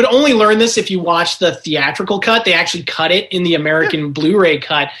would only learn this if you watch the theatrical cut. They actually cut it in the American Blu-ray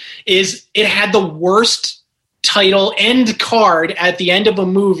cut. Is it had the worst title end card at the end of a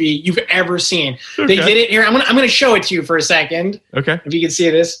movie you've ever seen. Okay. They did it here. I'm gonna show it to you for a second. Okay. If you can see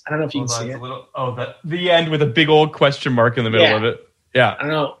this. I don't know if you can see it. The end with a big old question mark in the middle of it. Yeah. I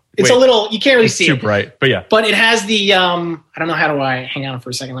don't know. It's a little, you can't really see too it. bright, but yeah. But it has the, I don't know, how do I, hang on for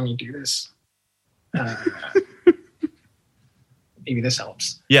a second, let me do this. Maybe this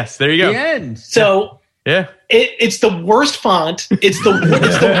helps. Yes, there you go. The end. So, yeah. It's the worst font. It's the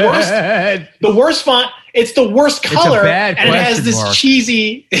worst font. It's the worst color. bad and it has this mark.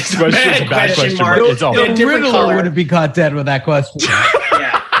 cheesy, it's a bad question mark. It's all The a different Riddler color. wouldn't be caught dead with that question.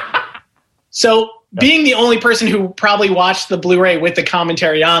 Yeah. So, being the only person who probably watched the Blu-ray with the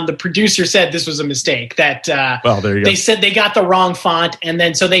commentary on, the producer said this was a mistake. That well, there you go. They said they got the wrong font, and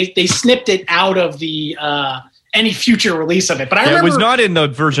then so they snipped it out of the any future release of it. But I remember it was not in the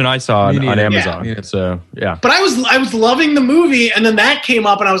version I saw on neither. Amazon. Yeah. So yeah. But I was loving the movie, and then that came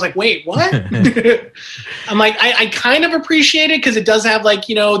up, and I was like, wait, what? I'm like, I kind of appreciate it because it does have like,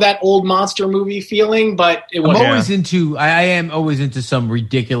 you know, that old monster movie feeling, but it was I am always into some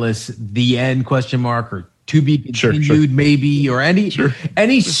ridiculous the end question mark or to be continued Sure. maybe or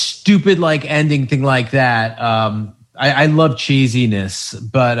any stupid like ending thing like that. I love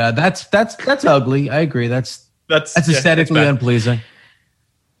cheesiness, but that's ugly. I agree. That's aesthetically that's unpleasing.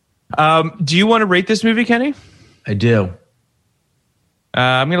 Do you want to rate this movie, Kenny? I do.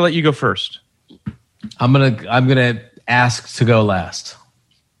 I'm going to let you go first. I'm gonna ask to go last.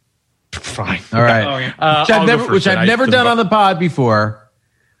 Fine. All right. Oh, yeah. Which I've never done on the pod before.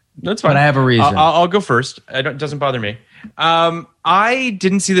 That's fine. But I have a reason. I'll go first. It doesn't bother me. I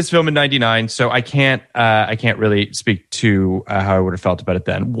didn't see this film in '99, so I can't really speak to how I would have felt about it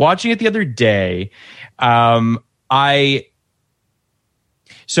then. Watching it the other day, I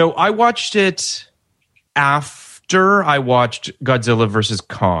watched it after I watched Godzilla vs.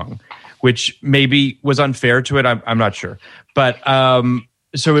 Kong, which maybe was unfair to it. I'm not sure, but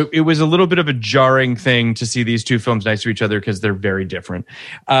so it was a little bit of a jarring thing to see these two films next to each other because they're very different.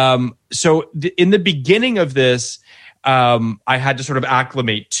 In the beginning of this, I had to sort of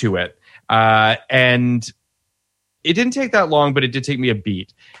acclimate to it, and it didn't take that long, but it did take me a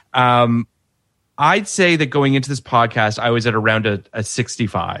beat. I'd say that going into this podcast, I was at around a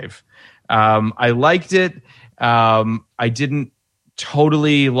 65. I liked it. I didn't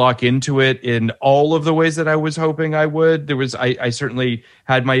totally lock into it in all of the ways that I was hoping I would. I certainly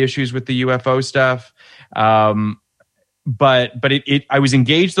had my issues with the UFO stuff. But I was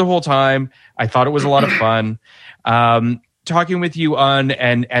engaged the whole time. I thought it was a lot of fun. Talking with you on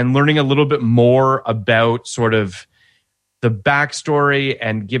and learning a little bit more about sort of the backstory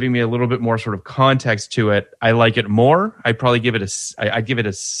and giving me a little bit more sort of context to it, I like it more. I'd probably give it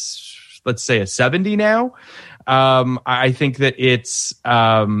let's say a 70 now. I think that it's,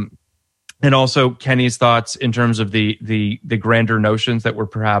 and also Kenny's thoughts in terms of the grander notions that were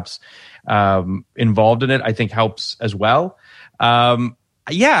perhaps involved in it, I think helps as well.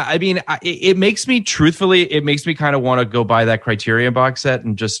 Yeah, I mean, it makes me kind of want to go buy that Criterion box set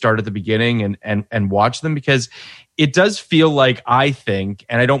and just start at the beginning and watch them, because it does feel like, I think,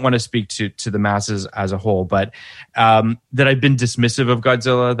 and I don't want to speak to the masses as a whole, but that I've been dismissive of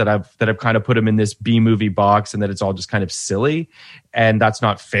Godzilla, that I've kind of put him in this B movie box, and that it's all just kind of silly, and that's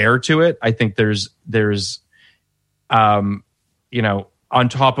not fair to it. I think there's on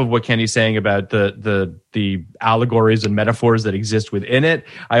top of what Kenny's saying about the allegories and metaphors that exist within it,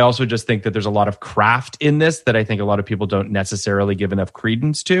 I also just think that there's a lot of craft in this that I think a lot of people don't necessarily give enough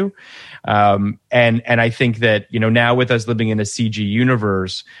credence to. And I think that, now with us living in a CG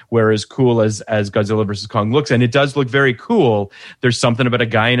universe, where as cool as Godzilla vs. Kong looks, and it does look very cool, there's something about a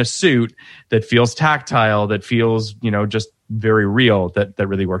guy in a suit that feels tactile, that feels, just very real, that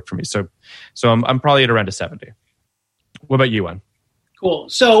really worked for me. So I'm probably at around a 70. What about you, Ann? Cool.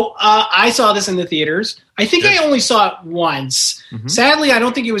 So I saw this in the theaters. I think I only saw it once. Mm-hmm. Sadly, I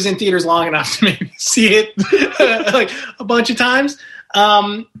don't think it was in theaters long enough to maybe see it like a bunch of times.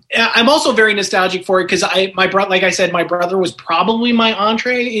 I'm also very nostalgic for it because my brother was probably my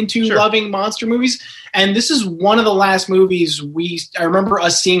entree into loving monster movies, and this is one of the last movies I remember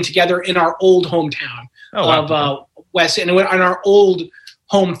us seeing together in our old hometown of West, and in our old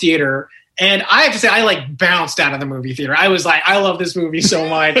home theater. And I have to say, I bounced out of the movie theater. I was like, I love this movie so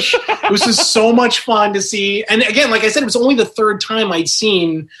much. It was just so much fun to see. And again, like I said, it was only the third time I'd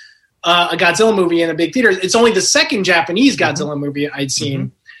seen a Godzilla movie in a big theater. It's only the second Japanese Godzilla movie I'd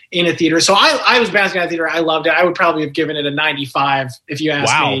seen in a theater. So I was bouncing out of the theater. I loved it. I would probably have given it a 95 if you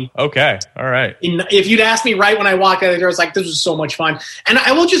asked me. Wow. Okay. All right. If you'd asked me right when I walked out of the door, I was like, this was so much fun. And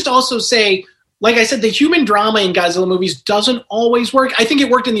I will just also say, like I said, the human drama in Godzilla movies doesn't always work. I think it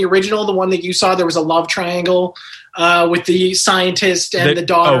worked in the original, the one that you saw. There was a love triangle with the scientist and the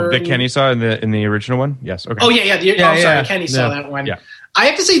daughter. Oh, that Kenny saw in the original one? Yes. Okay. Oh, yeah. Sorry, Kenny saw that one. Yeah. I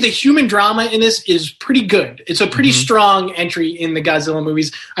have to say the human drama in this is pretty good. It's a pretty strong entry in the Godzilla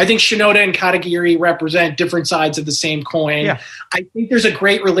movies. I think Shinoda and Katagiri represent different sides of the same coin. Yeah. I think there's a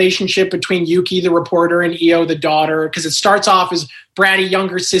great relationship between Yuki, the reporter, and Io, the daughter, because it starts off as bratty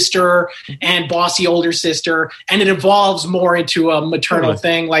younger sister and bossy older sister, and it evolves more into a maternal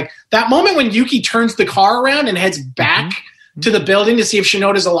thing. Like that moment when Yuki turns the car around and heads back to the building to see if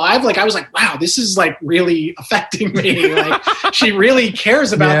Shinoda's alive, like I was like, wow, this is like really affecting me. Like she really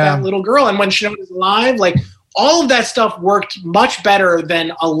cares about that little girl. And when Shinoda's alive, like all of that stuff worked much better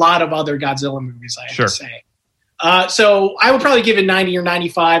than a lot of other Godzilla movies, I have to say. So I would probably give it 90 or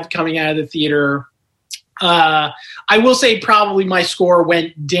 95 coming out of the theater. I will say probably my score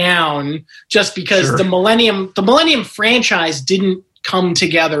went down just because the Millennium franchise didn't come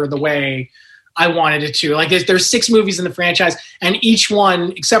together the way I wanted it to. Like there's 6 movies in the franchise, and each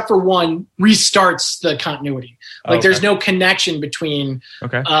one, except for one, restarts the continuity. Like there's no connection between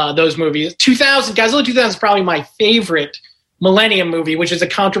those movies. Godzilla 2000 is probably my favorite Millennium movie, which is a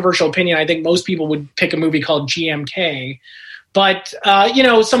controversial opinion. I think most people would pick a movie called GMK. But,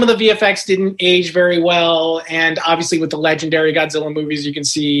 some of the VFX didn't age very well. And obviously with the legendary Godzilla movies, you can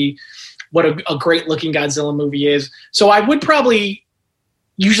see what a great looking Godzilla movie is. So I would probably...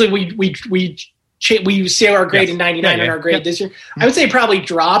 Usually we say our grade in 99 and our grade this year. I would say it probably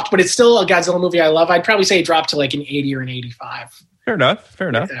dropped, but it's still a Godzilla movie I love. I'd probably say it dropped to like an 80 or an 85. Fair enough.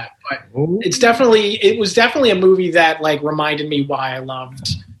 Like that. But it was definitely a movie that like reminded me why I loved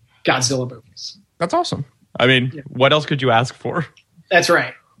Godzilla movies. That's awesome. I mean, what else could you ask for? That's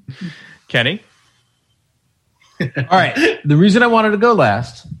right. Kenny? All right. The reason I wanted to go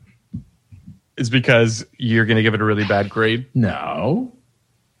last is because you're going to give it a really bad grade. No.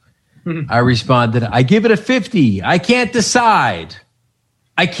 I responded, I give it a 50. I can't decide.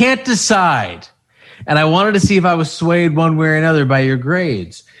 And I wanted to see if I was swayed one way or another by your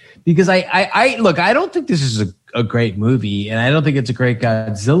grades. Because I look, I don't think this is a great movie, and I don't think it's a great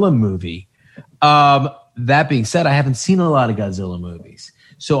Godzilla movie. That being said, I haven't seen a lot of Godzilla movies,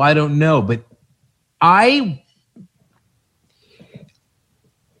 so I don't know. But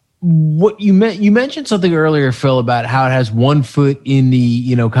what you mentioned something earlier, Phil, about how it has one foot in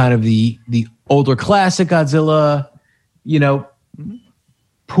the, kind of the older classic Godzilla,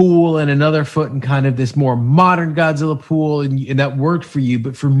 pool, and another foot in kind of this more modern Godzilla pool, and that worked for you.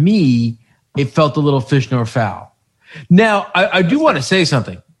 But for me, it felt a little fish nor fowl. Now, I do want to say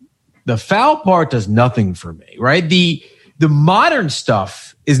something. The foul part does nothing for me, right? The modern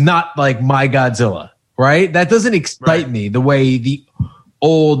stuff is not like my Godzilla, right? That doesn't excite me the way the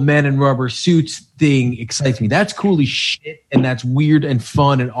old men in rubber suits thing excites me. That's cool as shit, and that's weird and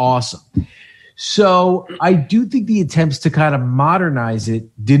fun and awesome. So I do think the attempts to kind of modernize it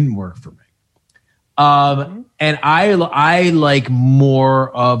didn't work for me. And I like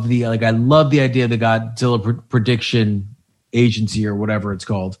more of the, like, I love the idea of the Godzilla prediction agency or whatever it's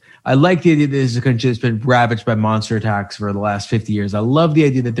called. I like the idea that this is a country that's been ravaged by monster attacks for the last 50 years. I love the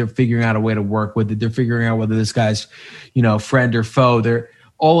idea that they're figuring out a way to work with it. They're figuring out whether this guy's, friend or foe. They're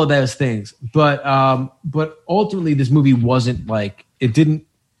all of those things. But ultimately this movie wasn't like, it didn't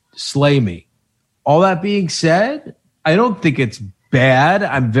slay me. All that being said, I don't think it's bad.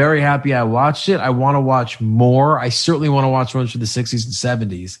 I'm very happy I watched it. I want to watch more. I certainly want to watch ones from the 60s and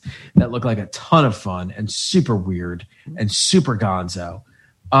 70s that look like a ton of fun and super weird and super gonzo.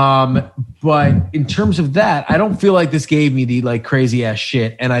 But in terms of that, I don't feel like this gave me the like crazy ass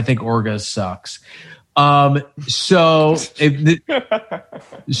shit, and I think Orga sucks. So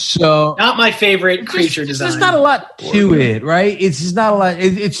not my favorite creature design. There's not a lot to it, right? It's just not a lot.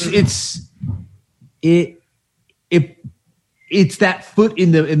 It's that foot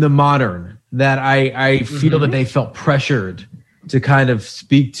in the modern that I feel that they felt pressured to kind of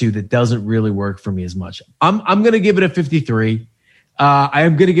speak to that doesn't really work for me as much. I'm going to give it a 53. I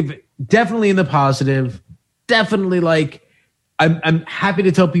am going to give it definitely in the positive. Definitely like I'm happy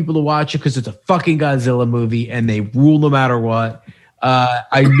to tell people to watch it because it's a fucking Godzilla movie and they rule no matter what.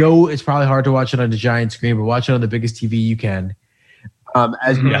 I know it's probably hard to watch it on a giant screen, but watch it on the biggest TV you can,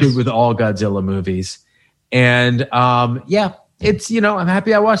 as you should with all Godzilla movies. And it's, I'm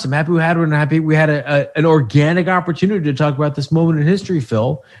happy I watched it. I'm happy we had one. I'm happy we had an organic opportunity to talk about this moment in history,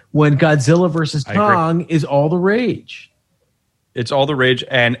 Phil, when Godzilla versus Kong is all the rage. It's all the rage.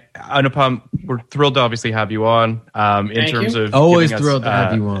 And Anupam, we're thrilled to obviously have you on. Always thrilled to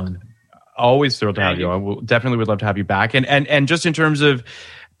have you on. Always thrilled to have you on. We'll definitely would love to have you back. And just in terms of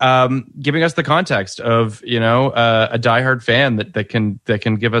giving us the context of, you know, a diehard fan that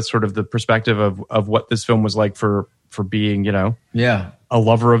can give us sort of the perspective of what this film was like for being, you know, a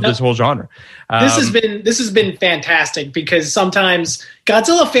lover of this whole genre. This has been fantastic because sometimes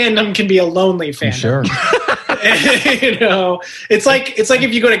Godzilla fandom can be a lonely fandom. Sure. You know, it's like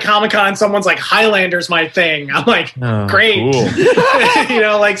if you go to Comic-Con, someone's like, Highlander's my thing. I'm like, great. Cool. You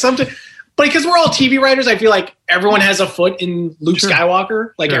know, like sometimes, but because we're all TV writers, I feel like everyone has a foot in Luke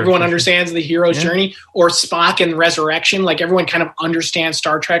Skywalker. Like everyone understands the hero's journey, or Spock and Resurrection. Like everyone kind of understands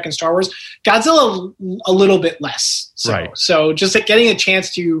Star Trek and Star Wars. Godzilla a little bit less. So just like getting a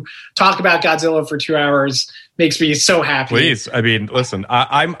chance to talk about Godzilla for 2 hours makes me so happy. Please. I mean, listen,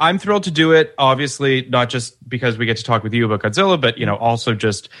 I'm thrilled to do it. Obviously, not just because we get to talk with you about Godzilla, but, you know, also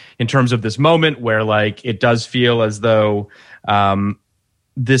just in terms of this moment where, like, it does feel as though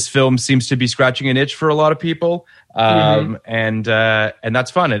this film seems to be scratching an itch for a lot of people. And that's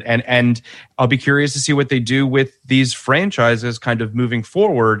fun. And I'll be curious to see what they do with these franchises kind of moving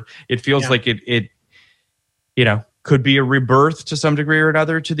forward. It feels like it, you know, could be a rebirth to some degree or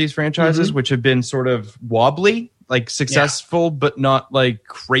another to these franchises, which have been sort of wobbly, like successful, but not like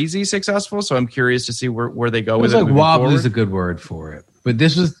crazy successful. So I'm curious to see where they go with it. Like wobbly is a good word for it. But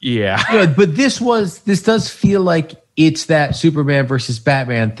this was, but this does feel like it's that Superman versus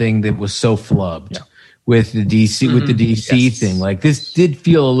Batman thing that was so flubbed with the DC thing. Like, this did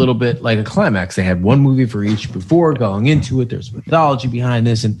feel a little bit like a climax. They had one movie for each before going into it. There's mythology behind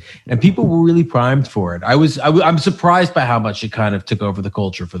this, and people were really primed for it. I'm surprised by how much it kind of took over the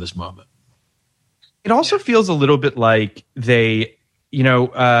culture for this moment. It also feels a little bit like they, you know,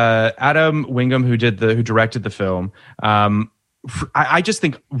 Adam Wingam, who directed the film, I just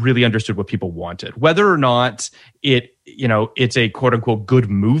think really understood what people wanted. Whether or not it's a quote unquote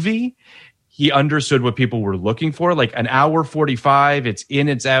good movie, he understood what people were looking for. Like an hour 45, it's in,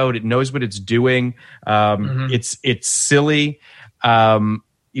 it's out, it knows what it's doing. It's silly. You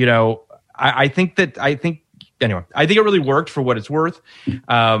know, I think it really worked for what it's worth.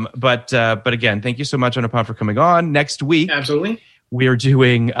 But again, thank you so much, Anupam, for coming on. Next week, absolutely, we are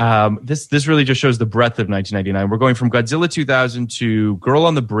doing this really just shows the breadth of 1999. We're going from Godzilla 2000 to Girl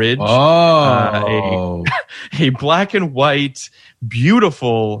on the Bridge. A black and white,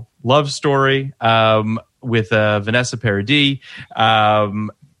 beautiful love story with Vanessa Paradis.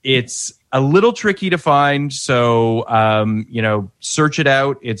 It's a little tricky to find, so you know, search it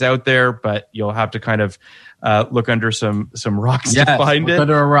out. It's out there, but you'll have to kind of look under some rocks to find it.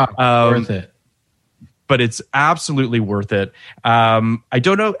 Under a rock, worth it. But it's absolutely worth it. I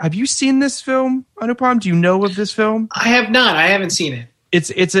don't know. Have you seen this film, Anupam? Do you know of this film? I have not. I haven't seen it.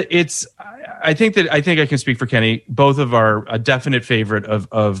 I think I can speak for Kenny. Both of our a definite favorite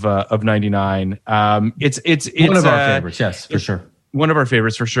of 99. It's one of our favorites. Yes, for sure. One of our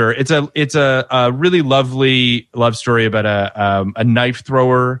favorites for sure. It's a really lovely love story about a knife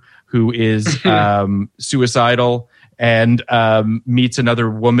thrower who is suicidal and meets another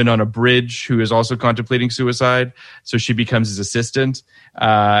woman on a bridge who is also contemplating suicide. So she becomes his assistant.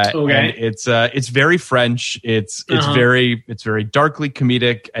 And it's very French. It's very darkly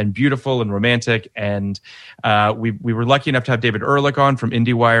comedic and beautiful and romantic. And we were lucky enough to have David Ehrlich on from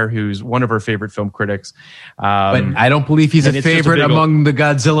IndieWire, who's one of our favorite film critics. But I don't believe he's a favorite among the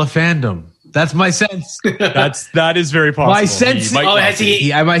Godzilla fandom. That's my sense. That is very possible. My sense.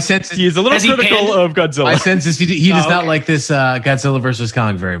 My sense. He is a little critical of Godzilla. My sense is he does not like this Godzilla versus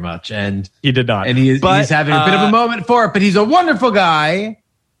Kong very much, and he did not. And he's having a bit of a moment for it. But he's a wonderful guy,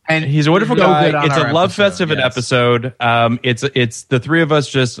 and he's a wonderful guy. It's a love fest of an episode. It's the three of us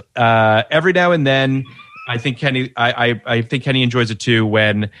just every now and then. I think Kenny. I think Kenny enjoys it too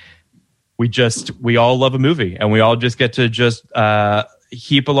when we all love a movie and we all just get to just.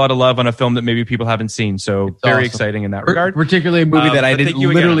 Heap a lot of love on a film that maybe people haven't seen. So it's very exciting in that regard. Particularly a movie that I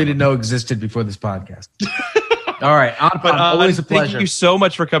didn't know existed before this podcast. All right. Always a pleasure. Thank you so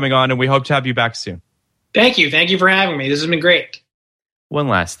much for coming on, and we hope to have you back soon. Thank you. Thank you for having me. This has been great. One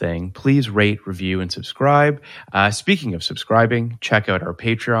last thing, please rate, review, and subscribe. Speaking of subscribing, check out our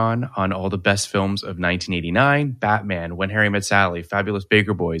Patreon on all the best films of 1989, Batman, When Harry Met Sally, Fabulous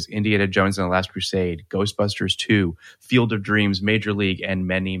Baker Boys, Indiana Jones and the Last Crusade, Ghostbusters 2, Field of Dreams, Major League, and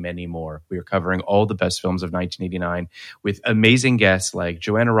many, many more. We are covering all the best films of 1989 with amazing guests like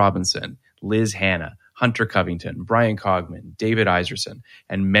Joanna Robinson, Liz Hanna, Hunter Covington, Brian Cogman, David Iserson,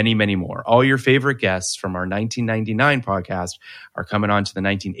 and many, many more. All your favorite guests from our 1999 podcast are coming on to the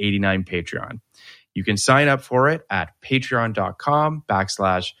 1989 Patreon. You can sign up for it at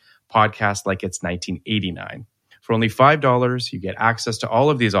patreon.com/podcast like it's 1989. For only $5, you get access to all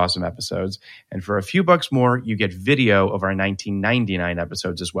of these awesome episodes. And for a few bucks more, you get video of our 1999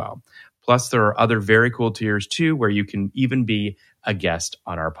 episodes as well. Plus, there are other very cool tiers too, where you can even be a guest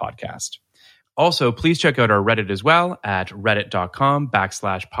on our podcast. Also, please check out our Reddit as well at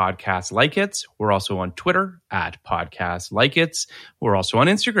reddit.com/podcastlikeits. We're also on Twitter at podcastlikeits. We're also on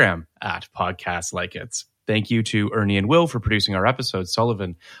Instagram at podcastlikeits. Thank you to Ernie and Will for producing our episodes,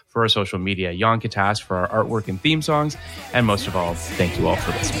 Sullivan for our social media, Jan Katas for our artwork and theme songs, and most of all, thank you all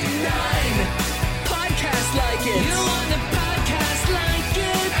for listening. Podcast like it. You want a podcast like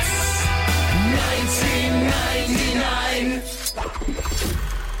it?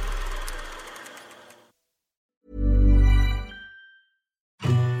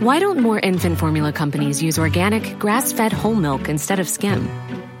 1999. Why don't more infant formula companies use organic, grass-fed whole milk instead of skim?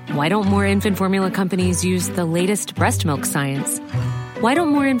 Why don't more infant formula companies use the latest breast milk science? Why don't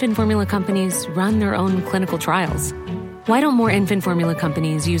more infant formula companies run their own clinical trials? Why don't more infant formula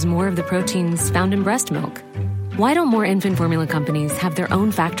companies use more of the proteins found in breast milk? Why don't more infant formula companies have their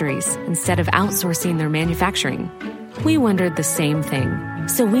own factories instead of outsourcing their manufacturing? We wondered the same thing.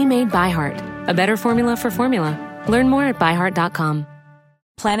 So we made ByHeart, a better formula for formula. Learn more at byheart.com.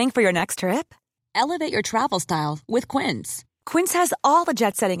 Planning for your next trip? Elevate your travel style with Quince. Quince has all the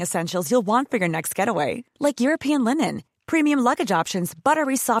jet-setting essentials you'll want for your next getaway, like European linen, premium luggage options,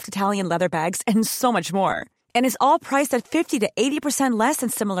 buttery soft Italian leather bags, and so much more. And is all priced at 50 to 80% less than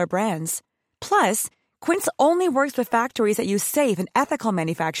similar brands. Plus, Quince only works with factories that use safe and ethical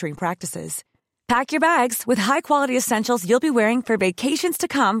manufacturing practices. Pack your bags with high-quality essentials you'll be wearing for vacations to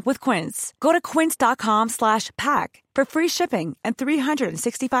come with Quince. Go to quince.com/pack for free shipping and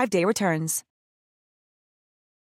 365-day returns.